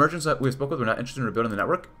 The merchants that we spoke with were not interested in rebuilding the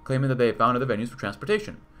network, claiming that they had found other venues for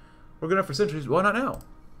transportation. We're good enough for centuries, why not now?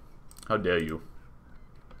 How dare you?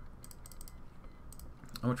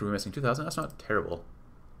 How much are we missing? 2,000? That's not terrible.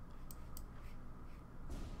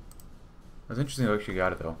 That's interesting they actually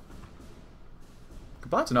got it, though.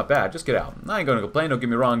 Compliance are not bad, just get out. I ain't gonna complain, don't get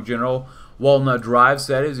me wrong, General Walnut Drive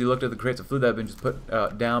said as he looked at the crates of food that had been just put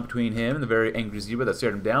down between him and the very angry zebra that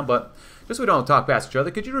stared him down, but just so we don't talk past each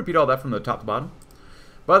other, could you repeat all that from the top to bottom?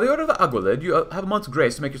 By the order of the Aguilid, you have a month's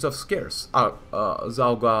grace to make yourself scarce,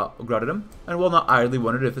 Zalga grunted him, and Walnut idly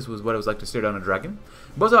wondered if this was what it was like to stare down a dragon.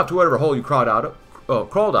 Buzz off to whatever hole you crawled out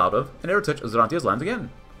of, and never touch Zarantia's lands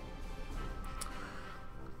again.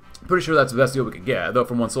 Pretty sure that's the best deal we could get, though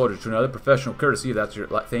from one soldier to another, professional courtesy if that's your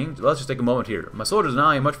thing. Let's just take a moment here. My soldiers and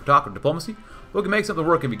I ain't much for talk or diplomacy, but we can make something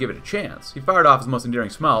work if you give it a chance. He fired off his most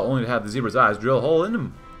endearing smile, only to have the zebra's eyes drill a hole in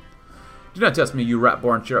him. Do not test me, you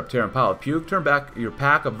rat-born cherub-tearing pile of puke. Turn back your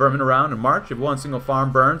pack of vermin around and march. If one single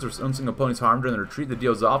farm burns or one single pony's harmed during the retreat, the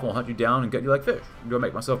deal's off and we'll hunt you down and get you like fish. Do I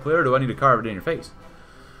make myself clear or do I need to carve it in your face?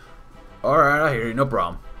 Alright, I hear you, no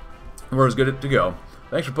problem. We're as good to go.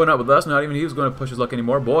 Thanks for putting up with us. Not even he was going to push his luck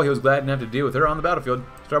anymore. Boy, he was glad he didn't have to deal with her on the battlefield.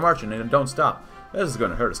 Start marching and don't stop. This is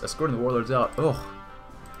going to hurt us. Escorting the warlords out. Oh,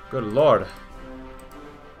 good lord.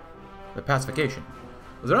 The pacification.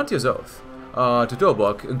 Zarantia's oath to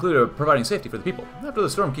Tobuk included providing safety for the people. After the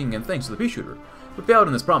Storm King and thanks to the Peace Shooter. We failed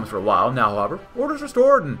in this promise for a while. Now, however, order's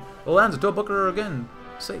restored and the lands of Tobuk are again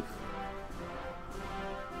safe.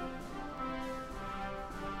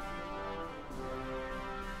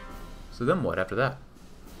 So then what after that?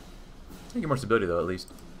 I get more stability though, at least.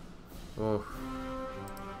 Oh.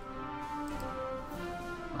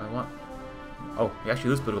 I want... Oh, you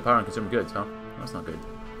actually lose political power and consumer goods, huh? That's not good.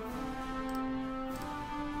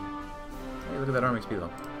 Hey, look at that army XP though.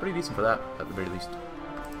 Pretty decent for that, at the very least.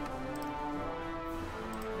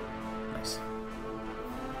 Nice.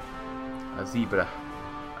 A zebra.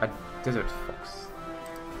 A desert fox.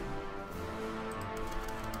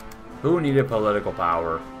 Who needed political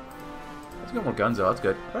power? Let's get more guns though, that's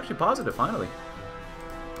good. We're actually positive, finally.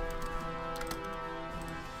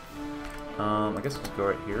 I guess let's go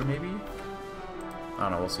right here, maybe? I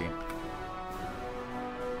don't know, we'll see.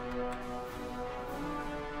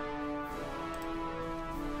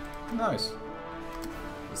 Nice.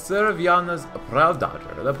 Serviana's proud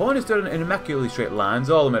daughter. The pony stood in immaculately straight lines,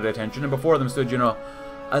 all of them at attention, and before them stood General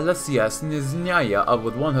Alessia Sniznaya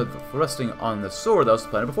with one hood thrusting on the sword that was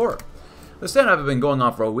planted before her. The standoff had been going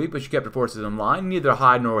on for a week, but she kept her forces in line. Neither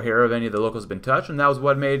hide nor hair of any of the locals had been touched, and that was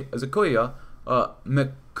what made Zakuya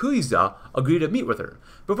Mekuiza agree to meet with her.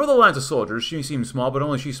 Before the lines of soldiers, she seemed small, but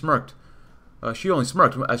she only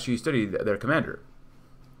smirked as she studied their commander.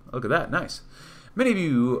 Look at that, nice. Many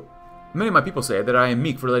of my people say that I am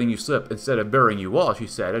meek for letting you slip instead of burying you all, she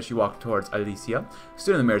said as she walked towards Alicia.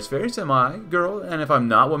 Stood in the mayor's face, am I, girl? And if I'm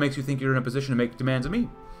not, what makes you think you're in a position to make demands of me?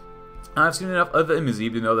 I've seen enough of the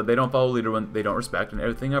Imazib to know that they don't follow a leader when they don't respect, and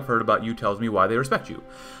everything I've heard about you tells me why they respect you.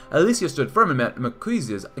 Alicia stood firm and met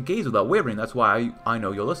McQueeze's gaze without wavering. That's why I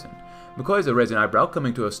know you'll listen. McQueeze raised an eyebrow,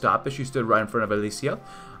 coming to a stop as she stood right in front of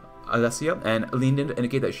Alessia, and leaned in to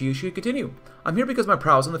indicate that she should continue. I'm here because my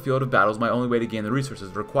prowess on the field of battle is my only way to gain the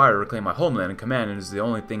resources required to reclaim my homeland and command, and is the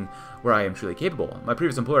only thing where I am truly capable. My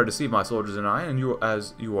previous employer deceived my soldiers and I, and you,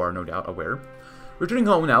 as you are no doubt aware. Returning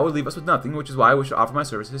home now would leave us with nothing, which is why I wish to offer my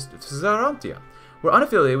services to Zarantia. We're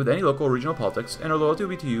unaffiliated with any local or regional politics, and our loyalty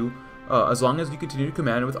will be to you as long as you continue to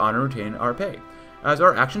command with honor and retain our pay. As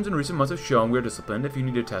our actions in recent months have shown, we are disciplined. If you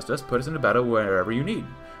need to test us, put us into battle wherever you need.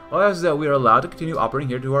 All I ask is that we are allowed to continue operating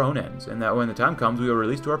here to our own ends, and that when the time comes, we are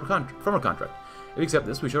released to our from our contract. If you accept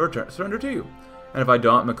this, we shall surrender to you. And if I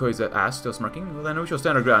don't, Makoiza asked, still smirking, well, then we shall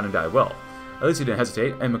stand our ground and die well. At least he didn't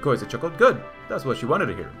hesitate, and Makoiza chuckled. Good. That's what she wanted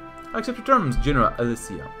to hear. I accept your terms, General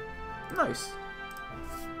Alicia. Nice.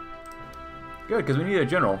 Good, because we need a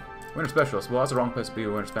general. Winter specialist. Well, that's the wrong place to be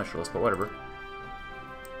a winter specialist, but whatever.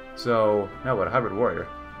 So, now what? A hybrid warrior.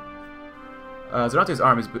 Zarantia's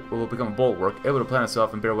armies will become a bulwark, able to plant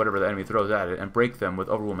itself and bear whatever the enemy throws at it, and break them with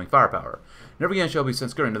overwhelming firepower. Never again shall be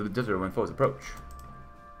sent scurrying into the desert when foes approach.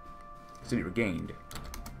 City regained.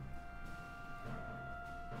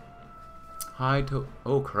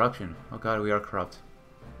 Oh, corruption. Oh god, we are corrupt.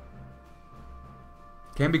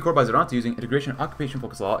 Can be core by Zarantia using integration occupation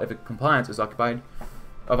focus law if compliance is occupied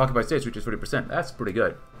states reaches 40%. That's pretty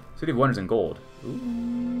good. City of Wonders in gold.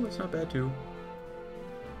 Ooh, that's not bad too.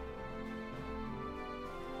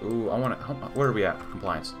 Ooh, I want to. Where are we at for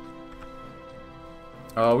compliance?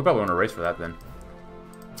 Oh, we probably want to race for that then.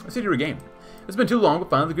 City regained. It's been too long, but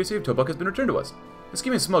finally the great city of Tobuk has been returned to us. The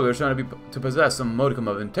scheming smugglers trying to possess some modicum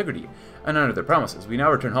of integrity and honor their promises. We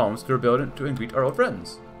now return homes to rebuild and greet our old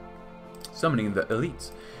friends. Summoning the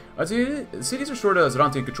elites. As the city is restored to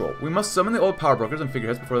Zarantian control, we must summon the old power brokers and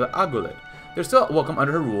figureheads before the Agulet. They're still welcome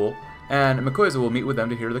under her rule, and Makoiza will meet with them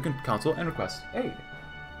to hear the council and request aid.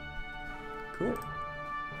 Cool.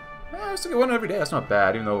 I still get one every day. That's not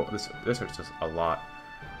bad, even though this hurts just a lot.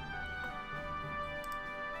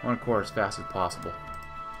 One core as fast as possible.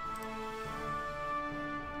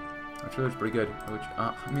 Artillery's pretty good. Which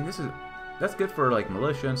I mean, that's good for like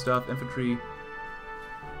militia and stuff, infantry.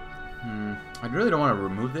 I really don't want to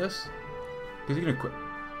remove this because you can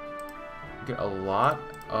get a lot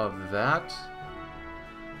of that.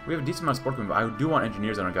 We have a decent amount of sport equipment, but I do want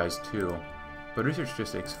engineers on our guys too. But research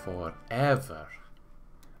just takes forever.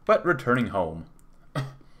 But returning home. The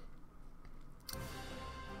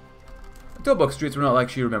Tobuk streets were not like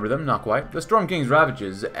she remembered them, not quite. The Storm King's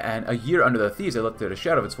ravages, and a year under the thieves had left it a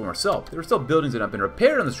shadow of its former self. There were still buildings that had not been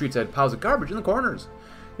repaired on the streets that had piles of garbage in the corners.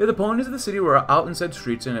 Yet the ponies of the city were out inside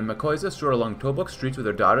streets, and Makoiza strode along Tobuk streets with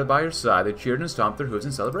her daughter by her side. They cheered and stomped their hooves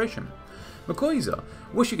in celebration. Makoiza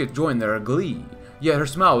wished she could join their glee, yet her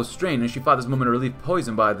smile was strained as she fought this moment of relief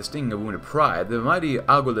poisoned by the sting of wounded pride. The mighty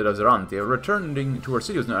Agulet of Zarantia, returning to her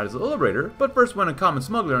city, was not as a liberator, but first when a common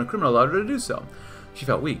smuggler and criminal allowed her to do so. She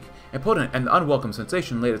felt weak, impotent, and the unwelcome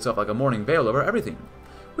sensation laid itself like a morning veil over everything.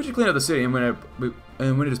 We should clean up the city, and when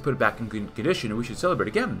it is put back in condition, we should celebrate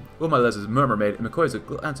again. Umalez's murmur made Makoiza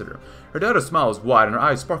glance at her. Her daughter's smile was wide, and her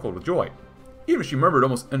eyes sparkled with joy. Even she murmured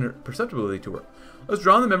almost imperceptibly to her, "Let's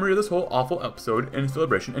draw on the memory of this whole awful episode in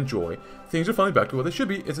celebration and joy. Things are finally back to what they should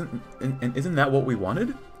be. Isn't that what we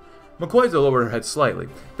wanted?" Makoiza lowered her head slightly,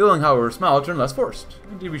 feeling how her smile turned less forced.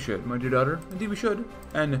 "Indeed we should, my dear daughter. Indeed we should."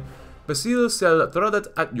 And Basil Sel Trodet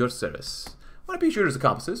at your service. One of P-Shooter's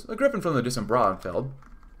accomplices, a griffin from the distant Braunfeld,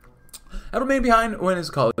 had remained behind when his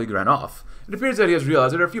colleague ran off. It appears that he has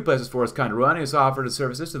realized there are a few places for his kind to run. He has offered his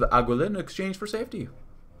services to the Aguilin in exchange for safety.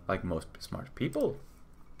 Like most smart people.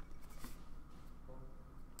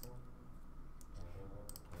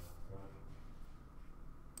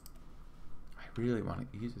 I really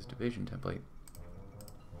want to use this division template.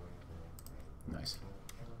 Nice.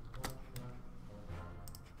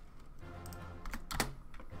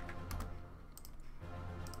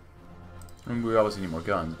 I mean, we obviously need more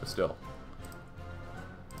guns, but still.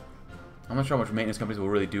 I'm not sure how much maintenance companies will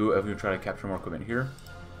really do if we try to capture more equipment here.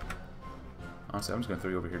 Honestly, I'm just going to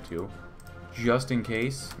throw you over here too. Just in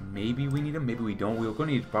case. Maybe we need them, maybe we don't. We're going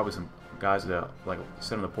to need probably some guys to like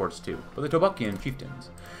sit on the ports too. But the Tobukian chieftains.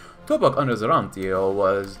 Tobuk under Zarantia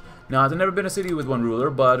was not never been a city with one ruler,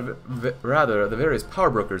 but rather the various power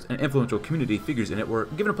brokers and influential community figures in it were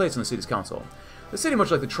given a place in the city's council. The city,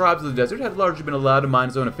 much like the tribes of the desert, had largely been allowed to mind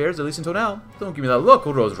its own affairs, at least until now. Don't give me that look,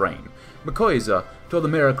 Rose Rain. Makoiza told the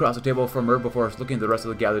mayor across the table from her before looking at the rest of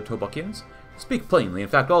the gathered Tobukians. Speak plainly. In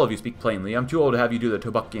fact, all of you speak plainly. I'm too old to have you do the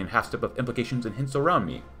Tobukian half-step of implications and hints around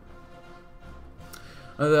me.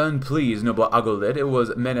 Then, please, noble Agolid, it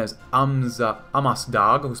was Menes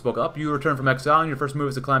Amasdag who spoke up. You returned from exile, and your first move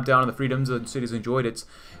is to clamp down on the freedoms the city's enjoyed. It's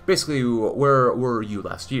basically, where were you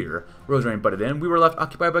last year? Roserain butted in. We were left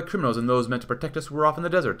occupied by criminals, and those meant to protect us were off in the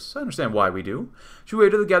deserts. I understand why we do. She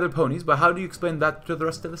waved to the gathered ponies, but how do you explain that to the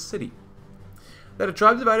rest of the city? That a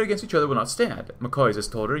tribe divided against each other will not stand. McCoy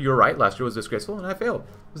just told her, you're right, last year was disgraceful, and I failed.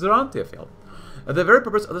 Zarantia failed. The very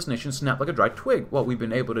purpose of this nation snapped like a dry twig. What we've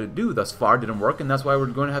been able to do thus far didn't work, and that's why we're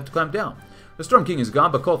going to have to clamp down. The Storm King is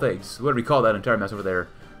gone, but Colthags, what do we call that entire mess over there?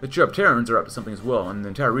 The Cherub Terrans are up to something as well, and the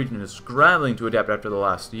entire region is scrambling to adapt after the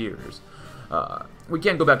last years. We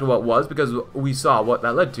can't go back to what was, because we saw what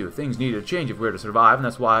that led to. Things needed to change if we were to survive, and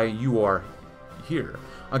that's why you are here.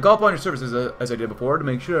 I call upon your services, as I did before, to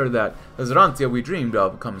make sure that the Zarantia we dreamed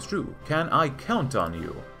of comes true. Can I count on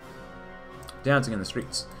you? Dancing in the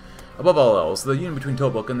streets. Above all else, the union between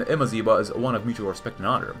Tobuk and the Imaziba is one of mutual respect and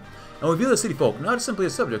honor. And we view the city folk not simply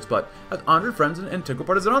as subjects, but as honored friends and integral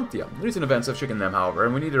part of Zarantia. Recent events have shaken them, however,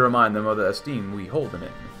 and we need to remind them of the esteem we hold them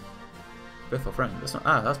in. Faithful friend.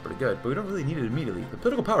 That's pretty good, but we don't really need it immediately. The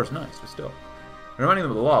political power is nice, but still. Reminding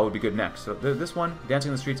them of the law would be good next. So this one, dancing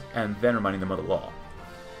in the streets, and then reminding them of the law.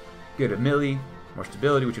 Good at Millie, more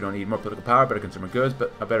stability, which you don't need, more political power, better consumer goods,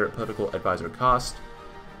 but a better political advisor cost.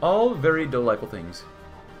 All very delightful things.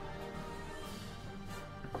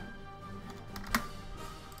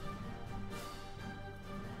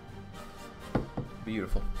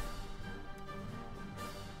 Beautiful.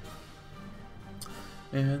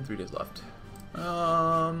 And 3 days left.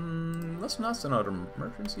 Let's not send out our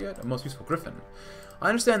merchants yet. A most useful griffin. I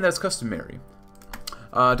understand that it's customary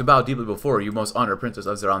to bow deeply before you, most honored princess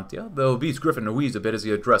of Zarantia. Though Beast Griffin wheezed a bit as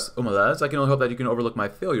he addressed Umalez, I can only hope that you can overlook my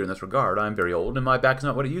failure in this regard. I am very old, and my back is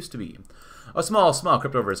not what it used to be. A small smile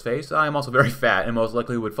crept over his face. I am also very fat, and most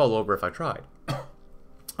likely would fall over if I tried.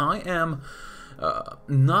 I am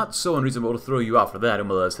not so unreasonable to throw you out for that.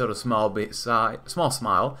 Umalez held a small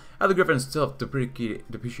smile at the griffin's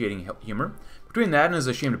self-depreciating humor. Between that and his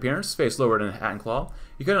ashamed appearance, face lowered in a hat and claw,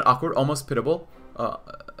 he cut an awkward, almost pitiable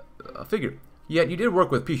figure. Yet you did work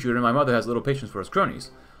with P-Shooter, and my mother has little patience for his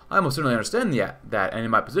cronies. I most certainly understand that, and in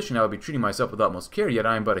my position I would be treating myself with utmost care, yet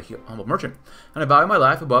I am but a humble merchant, and I value my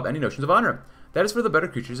life above any notions of honor. That is for the better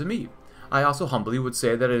creatures in me. I also humbly would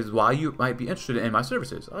say that it is why you might be interested in my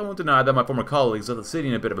services. I won't deny that my former colleagues left the city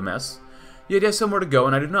in a bit of a mess. Yet he has somewhere to go,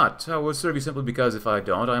 and I do not. I will serve you simply because if I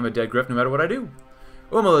don't, I am a dead griff no matter what I do.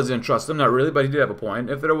 Umalez didn't trust him, not really, but he did have a point.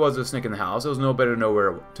 If there was a snake in the house, it was better to know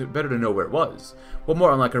where it was. Well,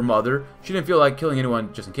 more unlike her mother, she didn't feel like killing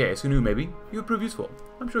anyone just in case. Who knew, maybe? You would prove useful.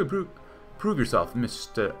 I'm sure you prove yourself,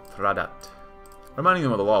 Mr. Thradat. Reminding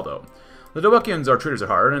them of the law, though. The Dobukians are traitors at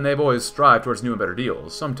heart, and they've always strived towards new and better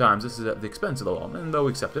deals. Sometimes this is at the expense of the law, and though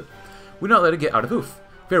we accept it, we do not let it get out of hoof.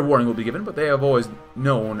 Fair warning will be given, but they have always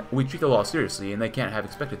known we treat the law seriously, and they can't have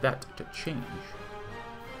expected that to change.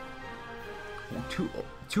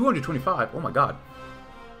 225, oh my god.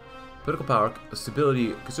 Political power,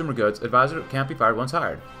 stability, consumer goods, advisor can't be fired once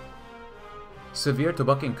hired. Severe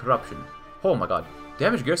Tobukian corruption. Oh my god.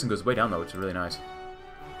 Damage garrison goes way down though, which is really nice.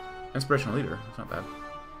 Inspirational leader, that's not bad.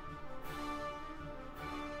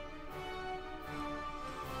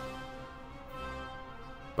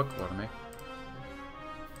 Book me.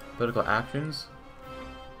 Political actions.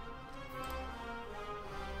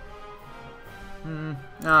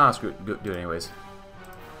 Screw it. Do it anyways.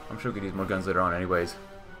 I'm sure we could use more guns later on anyways.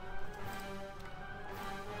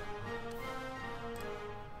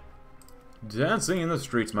 Dancing in the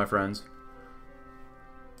streets, my friends.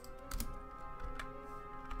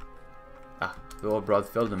 The old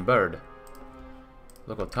Broadfelden bird.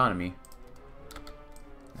 Local autonomy.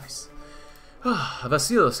 Nice.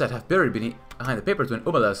 Vasil sat half buried behind the papers when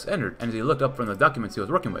Umalez entered, and as he looked up from the documents he was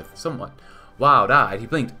working with, somewhat wild-eyed, he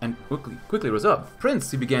blinked and quickly rose up.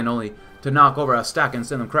 Prince, he began only to knock over a stack and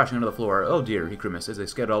send them crashing onto the floor. Oh dear, he grimaced as they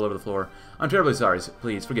scattered all over the floor. I'm terribly sorry,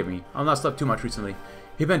 please forgive me. I've not slept too much recently.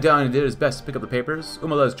 He bent down and did his best to pick up the papers.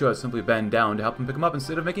 Umalez chose to simply bend down to help him pick them up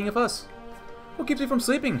instead of making a fuss. What keeps you from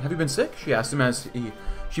sleeping? Have you been sick? She asked him as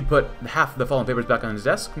she put half the fallen papers back on his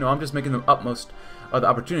desk. No, I'm just making the utmost of the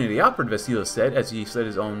opportunity offered, Vasila said as he slid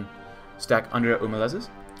his own stack under Umalez's.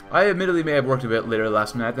 I admittedly may have worked a bit later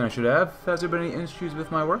last night than I should have. Has there been any issues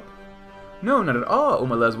with my work? No, not at all.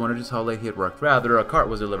 Umalez wondered just how late he had worked. Rather, a cart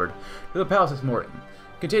was delivered to the palace this morning,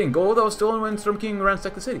 containing gold that was stolen when Storm King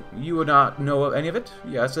ransacked the city. You would not know of any of it?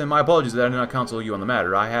 Yes, and my apologies that I did not counsel you on the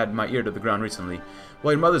matter. I had my ear to the ground recently.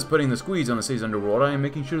 While your mother's putting the squeeze on the city's underworld, I am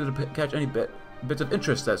making sure to catch any bits of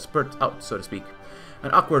interest that spurt out, so to speak. An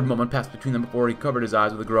awkward moment passed between them before he covered his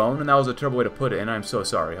eyes with a groan, and that was a terrible way to put it, and I am so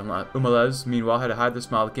sorry. Umalez, meanwhile, had to hide the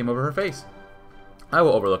smile that came over her face. I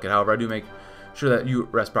will overlook it, however. I do make sure that you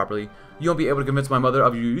rest properly. You won't be able to convince my mother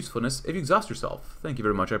of your usefulness if you exhaust yourself. Thank you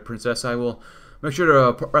very much, Princess. I will make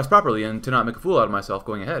sure to rest properly and to not make a fool out of myself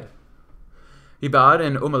going ahead. He bowed,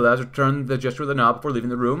 and Umalez returned the gesture of the nod before leaving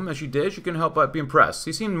the room. As she did, she couldn't help but be impressed.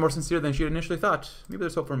 He seemed more sincere than she had initially thought. Maybe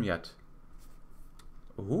there's hope for him yet.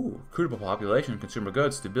 Ooh, crude population, consumer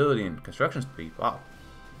goods, stability, and construction speed. Wow.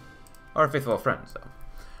 Our faithful friends, though.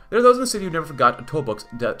 There are those in the city who never forgot Tobuk's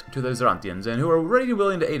debt to the Zarantians, and who are ready and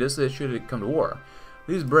willing to aid us should it come to war.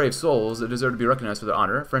 These brave souls deserve to be recognized for their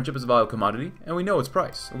honor. Friendship is a valuable commodity, and we know its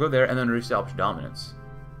price. We'll go there and then reestablish dominance.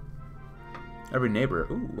 Every neighbor.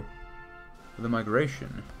 Ooh. The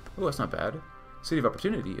migration. Ooh, that's not bad. City of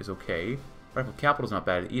Opportunity is okay. Rightful Capital is not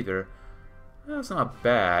bad either. That's not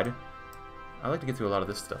bad. I like to get through a lot of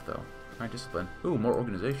this stuff, though. Alright, discipline. Ooh, more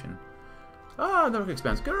organization. Ah, network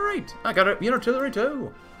expands. Great! I got an artillery,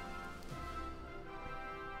 too!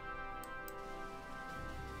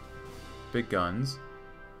 Big guns.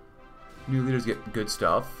 New leaders get good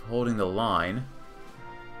stuff. Holding the line.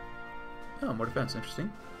 Oh, more defense.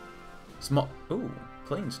 Interesting. Small... Ooh,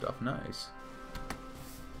 plane stuff. Nice.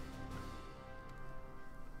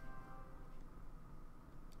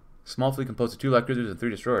 Small fleet composed of 2 light cruisers and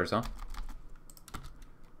 3 destroyers, huh?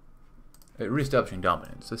 Re-establishing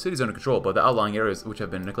dominance. The city's under control, but the outlying areas which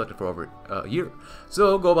have been neglected for over a year.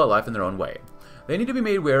 So go about life in their own way. They need to be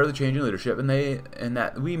made aware of the change in leadership, and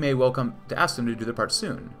that we may well come to ask them to do their part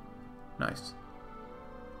soon. Nice.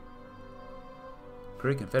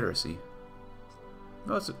 Great Confederacy.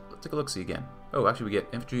 Oh, let's take a look-see again. Oh, actually we get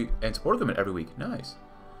infantry and support equipment every week. Nice.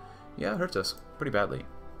 Yeah, it hurts us pretty badly.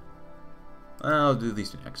 I'll do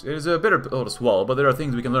these two next. It is a bitter pill to swallow, but there are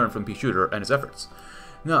things we can learn from P. Shooter and his efforts.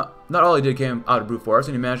 No, not all he did came out of brute force,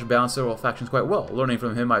 and he managed to balance several factions quite well. Learning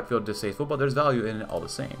from him might feel distasteful, but there's value in it all the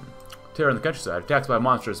same. Terror in the countryside. Attacks by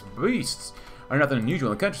monstrous beasts are nothing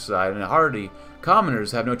unusual in the countryside, and hardy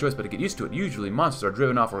commoners have no choice but to get used to it. Usually, monsters are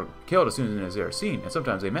driven off or killed as soon as they are seen, and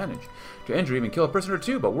sometimes they manage to injure, even kill a person or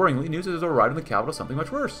two, but worryingly, news is arrived in the capital something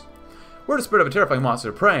much worse. We're the spirit of a terrifying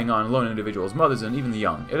monster preying on lone individuals, mothers, and even the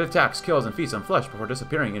young. It attacks, kills, and feasts on flesh before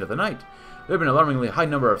disappearing into the night. There have been an alarmingly high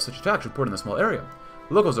number of such attacks reported in the small area.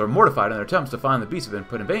 The locals are mortified in their attempts to find the beasts have been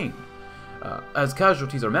put in vain. As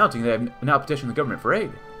casualties are mounting, they have now petitioned the government for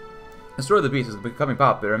aid. The story of the beast is becoming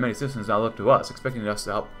popular, and many citizens now look to us, expecting us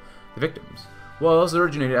to help the victims. While this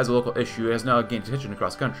originated as a local issue, it has now gained attention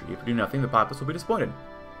across the country. If we do nothing, the populace will be disappointed.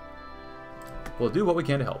 We'll do what we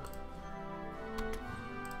can to help.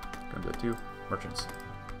 Gonna do that too. Merchants.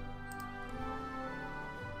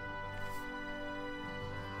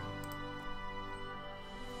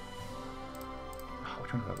 Oh,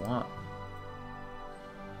 which one do I want?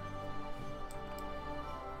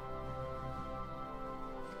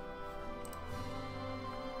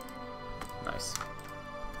 Nice.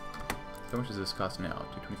 How much does this cost now?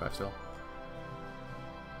 225 still.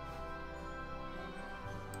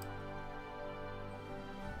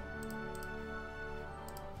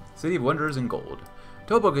 City of Wonders and Gold.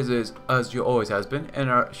 Tobok is as she always has been,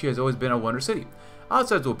 and she has always been a wonder city.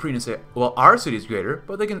 Outsiders will preen and say, well, our city is greater,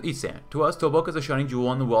 but they can eat sand. To us, Tobok is a shining jewel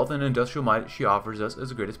on the wealth and industrial might she offers us as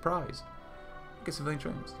the greatest prize. Get civilian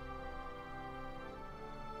trains.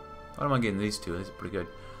 Why am I getting these two? These are pretty good.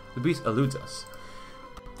 The beast eludes us.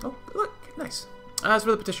 Oh, look, nice. As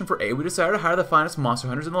for the petition for aid, we decided to hire the finest monster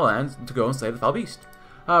hunters in the land to go and slay the foul beast.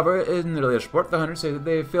 However, in the later report, the hunters say that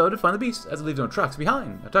they failed to find the beast, as it leaves no tracks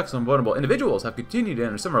behind. Attacks on vulnerable individuals have continued,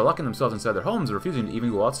 and some are locking themselves inside their homes and refusing to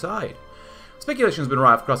even go outside. Speculation has been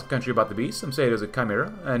rife across the country about the beast. Some say it is a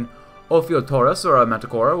chimera, an Ophiotaurus, or a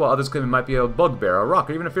manticore, while others claim it might be a bugbear, a rock,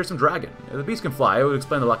 or even a fearsome dragon. If the beast can fly, it would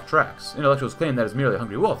explain the lack of tracks. Intellectuals claim that it's merely a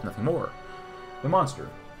hungry wolf, nothing more. The monster.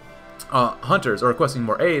 Hunters are requesting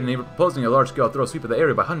more aid, and even proposing a large-scale thorough sweep of the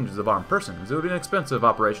area by hundreds of armed persons. It would be an expensive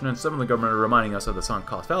operation, and some of the government are reminding us of the sunk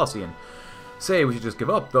cost fallacy and say we should just give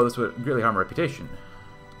up, though this would greatly harm our reputation.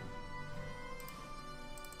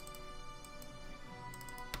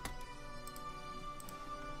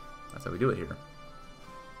 That's how we do it here.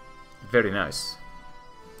 Very nice.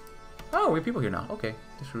 Oh, we have people here now. Okay.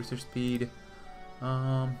 Just research speed.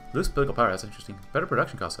 Loose political power. That's interesting. Better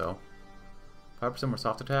production cost, though. 5% more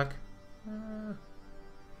soft attack.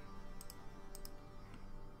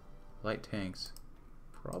 Light tanks.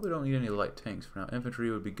 Probably don't need any light tanks for now.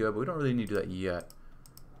 Infantry would be good, but we don't really need to do that yet.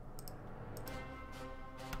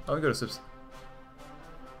 Oh, we go to subs.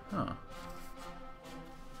 Huh.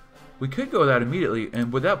 We could go that immediately,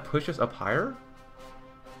 and would that push us up higher?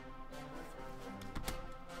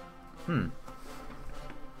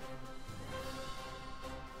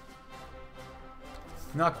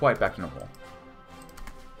 Not quite back to normal.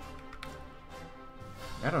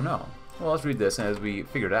 I don't know. Well, let's read this as we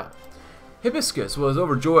figure it out. Hibiscus was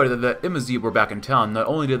overjoyed that the Imazib were back in town. Not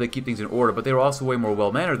only did they keep things in order, but they were also way more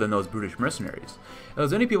well-mannered than those brutish mercenaries. If there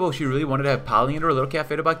was any people she really wanted to have piling into her little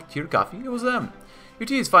cafe to buy tea or coffee, it was them. Your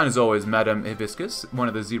tea is fine as always, Madame Hibiscus, one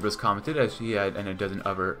of the zebras commented, as she had and a dozen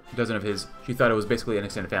of his, she thought it was basically an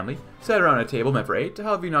extended family, sat around a table meant for 8.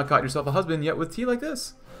 How have you not caught yourself a husband yet with tea like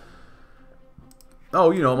this?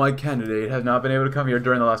 Oh, you know, my candidate has not been able to come here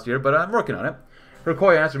during the last year, but I'm working on it. Her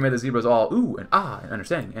coy answer made the zebras all ooh and ah and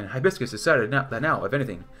understanding, and Hibiscus decided that now, if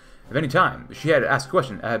any time, she had to ask a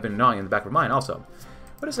question that had been gnawing in the back of her mind also.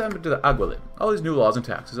 What has happened to the Aguilit? All these new laws and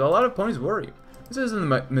taxes, a lot of ponies worry. This isn't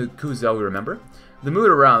the Mikuzel we remember. The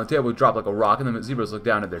mood around the table dropped like a rock, and the zebras looked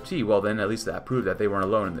down at their tea. Well then, at least that proved that they weren't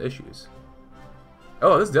alone in the issues.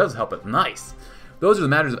 Oh, this does help it. Nice! Those are the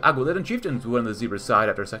matters of Aguilit and chieftains, one of the zebras sighed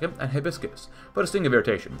after a second, and Hibiscus. But a sting of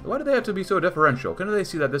irritation. Why did they have to be so deferential? Couldn't they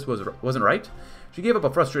see that this wasn't right? She gave up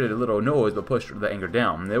a frustrated little noise, but pushed the anger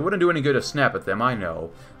down. It wouldn't do any good to snap at them, I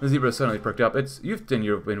know. The zebra suddenly perked up. It's Youthton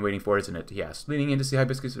you've been waiting for, isn't it? He asked, leaning in to see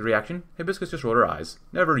Hibiscus' reaction. Hibiscus just rolled her eyes.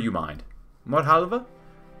 Never you mind. What halva?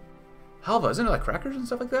 Halva, isn't it like crackers and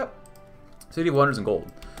stuff like that? City of Wonders and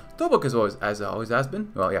Gold. Tobuk is always has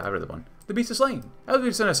been. Well, yeah, I read the one. The beast is slain. As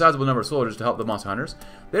we sent a sizable number of soldiers to help the monster hunters,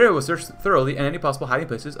 the area was searched thoroughly, and any possible hiding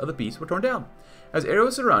places of the beast were torn down. As the area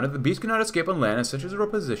was surrounded, the beast could not escape on land, and sentries were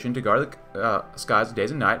positioned to guard the skies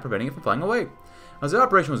days and night, preventing it from flying away. As the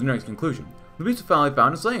operation was nearing its conclusion, the beast was finally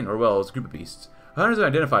found and slain, or well, it was a group of beasts. Hunters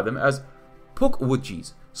identified them as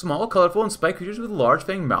Pukwudgies, small, colorful, and spiked creatures with large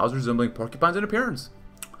fanged mouths resembling porcupines in appearance.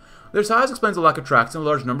 Their size explains the lack of tracks, and a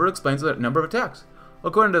large number explains the number of attacks.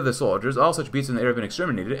 According to the soldiers, all such beasts in the area have been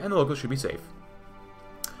exterminated, and the locals should be safe.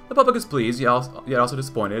 The public is pleased, yet also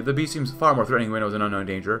disappointed. The beast seems far more threatening when it was an unknown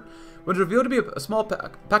danger. When it was revealed to be a small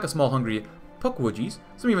pack of small, hungry Pukwudgies,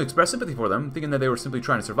 some even expressed sympathy for them, thinking that they were simply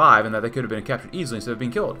trying to survive, and that they could have been captured easily instead of being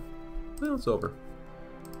killed. Well, it's over.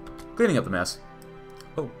 Cleaning up the mess.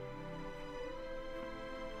 Oh.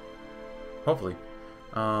 Hopefully.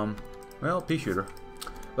 Well, pea shooter.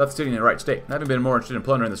 Left the city in the right state. Having been more interested in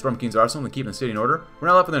plundering the Storm King's arsenal than keeping the city in order, we're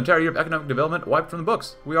now left with an entire year of economic development wiped from the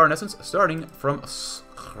books. We are, in essence, starting from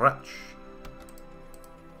scratch.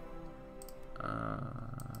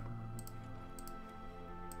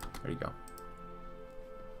 There you go.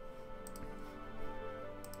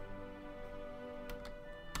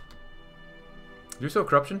 Do we still have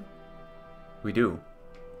corruption? We do.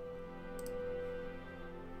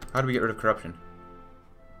 How do we get rid of corruption?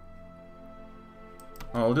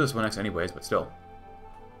 Well, we'll do this one next anyways, but still.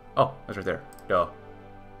 Oh, that's right there. Duh.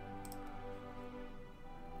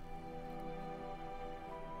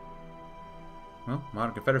 Well,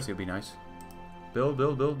 Modern Confederacy would be nice. Build,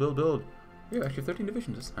 build, build, build, build. Yeah, actually 13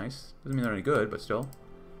 divisions. That's nice. Doesn't mean they're any good, but still.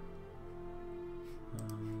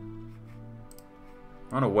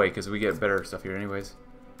 I want to wait, because we get better stuff here anyways.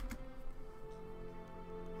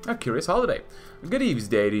 A curious holiday. Good eve's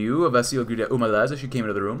day to you, Vasil greeted Umalaz as she came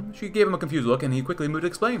into the room. She gave him a confused look, and he quickly moved to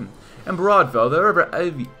explain. And Broadfell, the river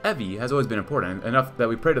Evi has always been important, enough that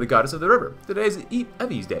we pray to the goddess of the river. Today is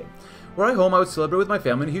Evi's day. Were I home, I would celebrate with my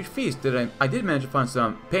family in a huge feast. I did manage to find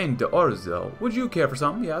some pain d'ors, though. Would you care for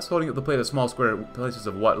some? He asked, holding up the plate of small square places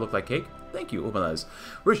of what looked like cake. Thank you, Umalaz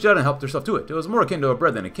reached out and helped herself to it. It was more akin to a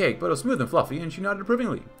bread than a cake, but it was smooth and fluffy, and she nodded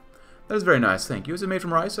approvingly. That is very nice, thank you. Is it made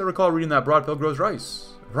from rice? I recall reading that Broadfell grows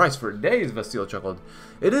rice. Rice for days, Vasile chuckled.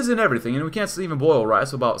 It is in everything, and we can't even boil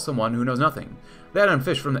rice about someone who knows nothing. That and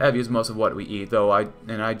fish from the Evi is most of what we eat, though I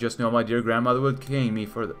just know my dear grandmother would cane me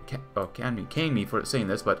for saying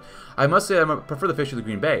this, but I must say I prefer the fish of the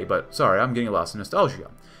Green Bay, but sorry, I'm getting lost in nostalgia.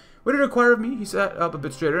 What did it require of me? He sat up a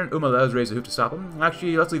bit straighter, and Umalaz raised a hoof to stop him.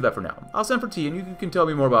 Actually, let's leave that for now. I'll send for tea, and you can tell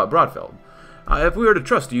me more about Broadfell. If we were to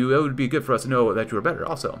trust you, it would be good for us to know that you are better,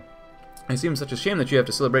 also. It seems such a shame that you have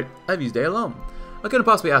to celebrate Evi's Day alone. I couldn't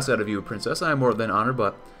possibly ask that of you, Princess. I am more than honored,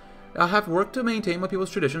 but I have worked to maintain my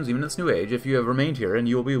people's traditions even in this new age. If you have remained here, and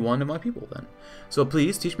you will be one of my people then. So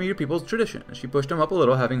please teach me your people's tradition. She pushed him up a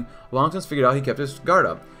little, having long since figured out he kept his guard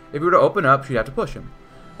up. If we were to open up, she'd have to push him.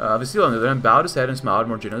 Vasile, on the other hand, bowed his head and smiled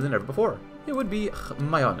more genuinely than ever before. It would be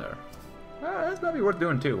my honor. That's might be worth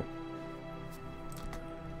doing too.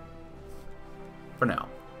 For now.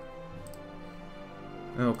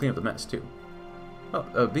 And we'll clean up the mess too.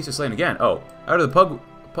 Oh, beast is slain again. Oh, after the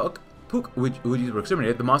Pukwudgies were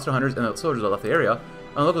exterminated, the monster hunters and the soldiers left the area,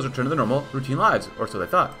 and the locals returned to their normal, routine lives, or so they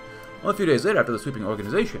thought. Only a few days later, after the sweeping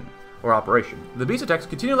operation, the beast attacks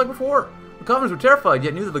continued like before. The commoners were terrified,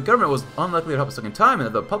 yet knew that the government was unlikely to help a second time, and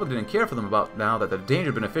that the public didn't care for them about now that the danger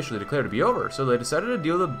had been officially declared to be over. So they decided to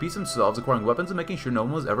deal with the beasts themselves, acquiring weapons and making sure no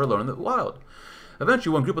one was ever alone in the wild.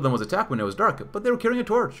 Eventually, one group of them was attacked when it was dark, but they were carrying a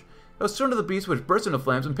torch. It was turned to the beast, which burst into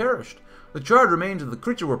flames and perished. The charred remains of the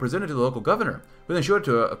creature were presented to the local governor, who then showed it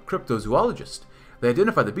to a cryptozoologist. They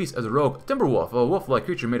identified the beast as a rogue timber wolf, a wolf-like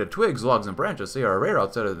creature made of twigs, logs, and branches. They are rare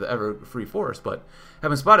outside of the ever-free forest, but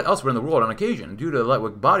have been spotted elsewhere in the world on occasion. Due to the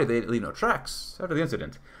lightweight body, they leave no tracks. After the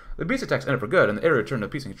incident, the beast attacks ended for good, and the area returned to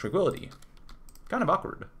peace and tranquility. Kind of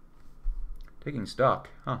awkward. Taking stock,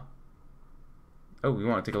 huh? Oh, we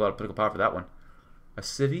want to take a lot of political power for that one. A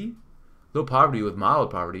civvy? Low poverty with mild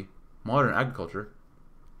poverty. Modern agriculture.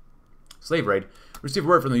 Slave raid. Received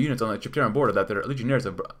word from the units on the Chipteran border that their legionnaires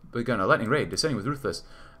have begun a lightning raid, descending with ruthless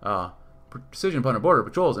precision upon the border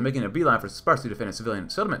patrols and making a beeline for sparsely defended civilian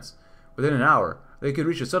settlements. Within an hour, they could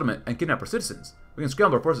reach the settlement and kidnap our citizens. We can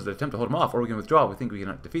scramble our forces to attempt to hold them off, or we can withdraw if we think we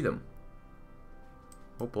cannot defeat them.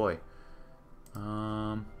 Oh boy.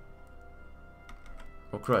 Oh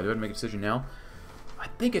crud, do I have to make a decision now? I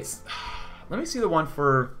think it's... Let me see the one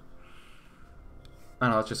for... I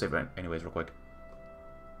don't know, let's just save it anyways real quick.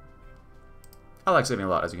 I like saving a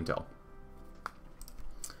lot, as you can tell.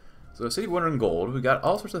 So, City of Wonder and Gold, we've got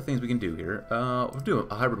all sorts of things we can do here. We'll do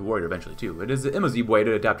a hybrid warrior eventually, too. It is the Imazib way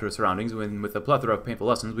to adapt to our surroundings, with a plethora of painful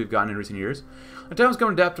lessons we've gotten in recent years. The time has come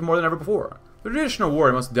to adapt to more than ever before. The traditional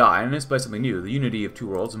warrior must die, and in its place something new. The unity of two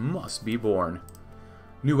worlds must be born.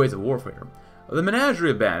 New ways of warfare. The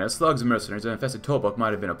menagerie of bandits, thugs, and mercenaries that infested Tolbuk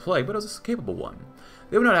might have been a plague, but it was a capable one.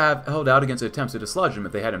 They would not have held out against attempts to dislodge them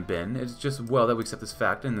if they hadn't been. It's just well that we accept this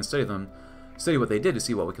fact and then study what they did to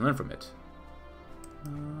see what we can learn from it.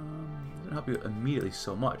 Doesn't help you immediately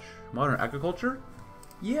so much. Modern agriculture?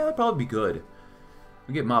 Yeah, that'd probably be good.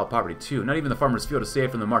 We get mild poverty too. Not even the farmers feel to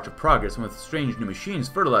save from the march of progress, and with strange new machines,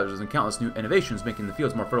 fertilizers, and countless new innovations making the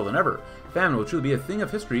fields more fertile than ever, famine will truly be a thing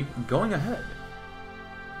of history going ahead.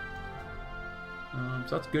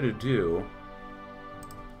 So that's good to do.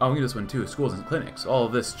 Oh, we can do this one too. Schools and clinics. All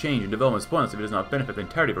of this change and development is pointless if it does not benefit the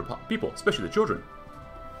entirety of our people, especially the children.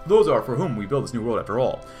 Those are for whom we build this new world after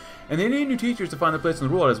all. And they need new teachers to find their place in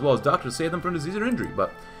the world, as well as doctors to save them from disease or injury.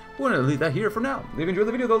 But we're going to leave that here for now. If you enjoyed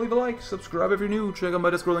the video, though, leave a like, subscribe if you're new, check out my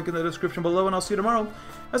Discord link in the description below, and I'll see you tomorrow.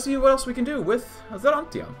 I'll see what else we can do with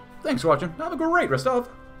Zarantia. Thanks for watching. Have a great rest of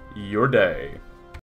your day.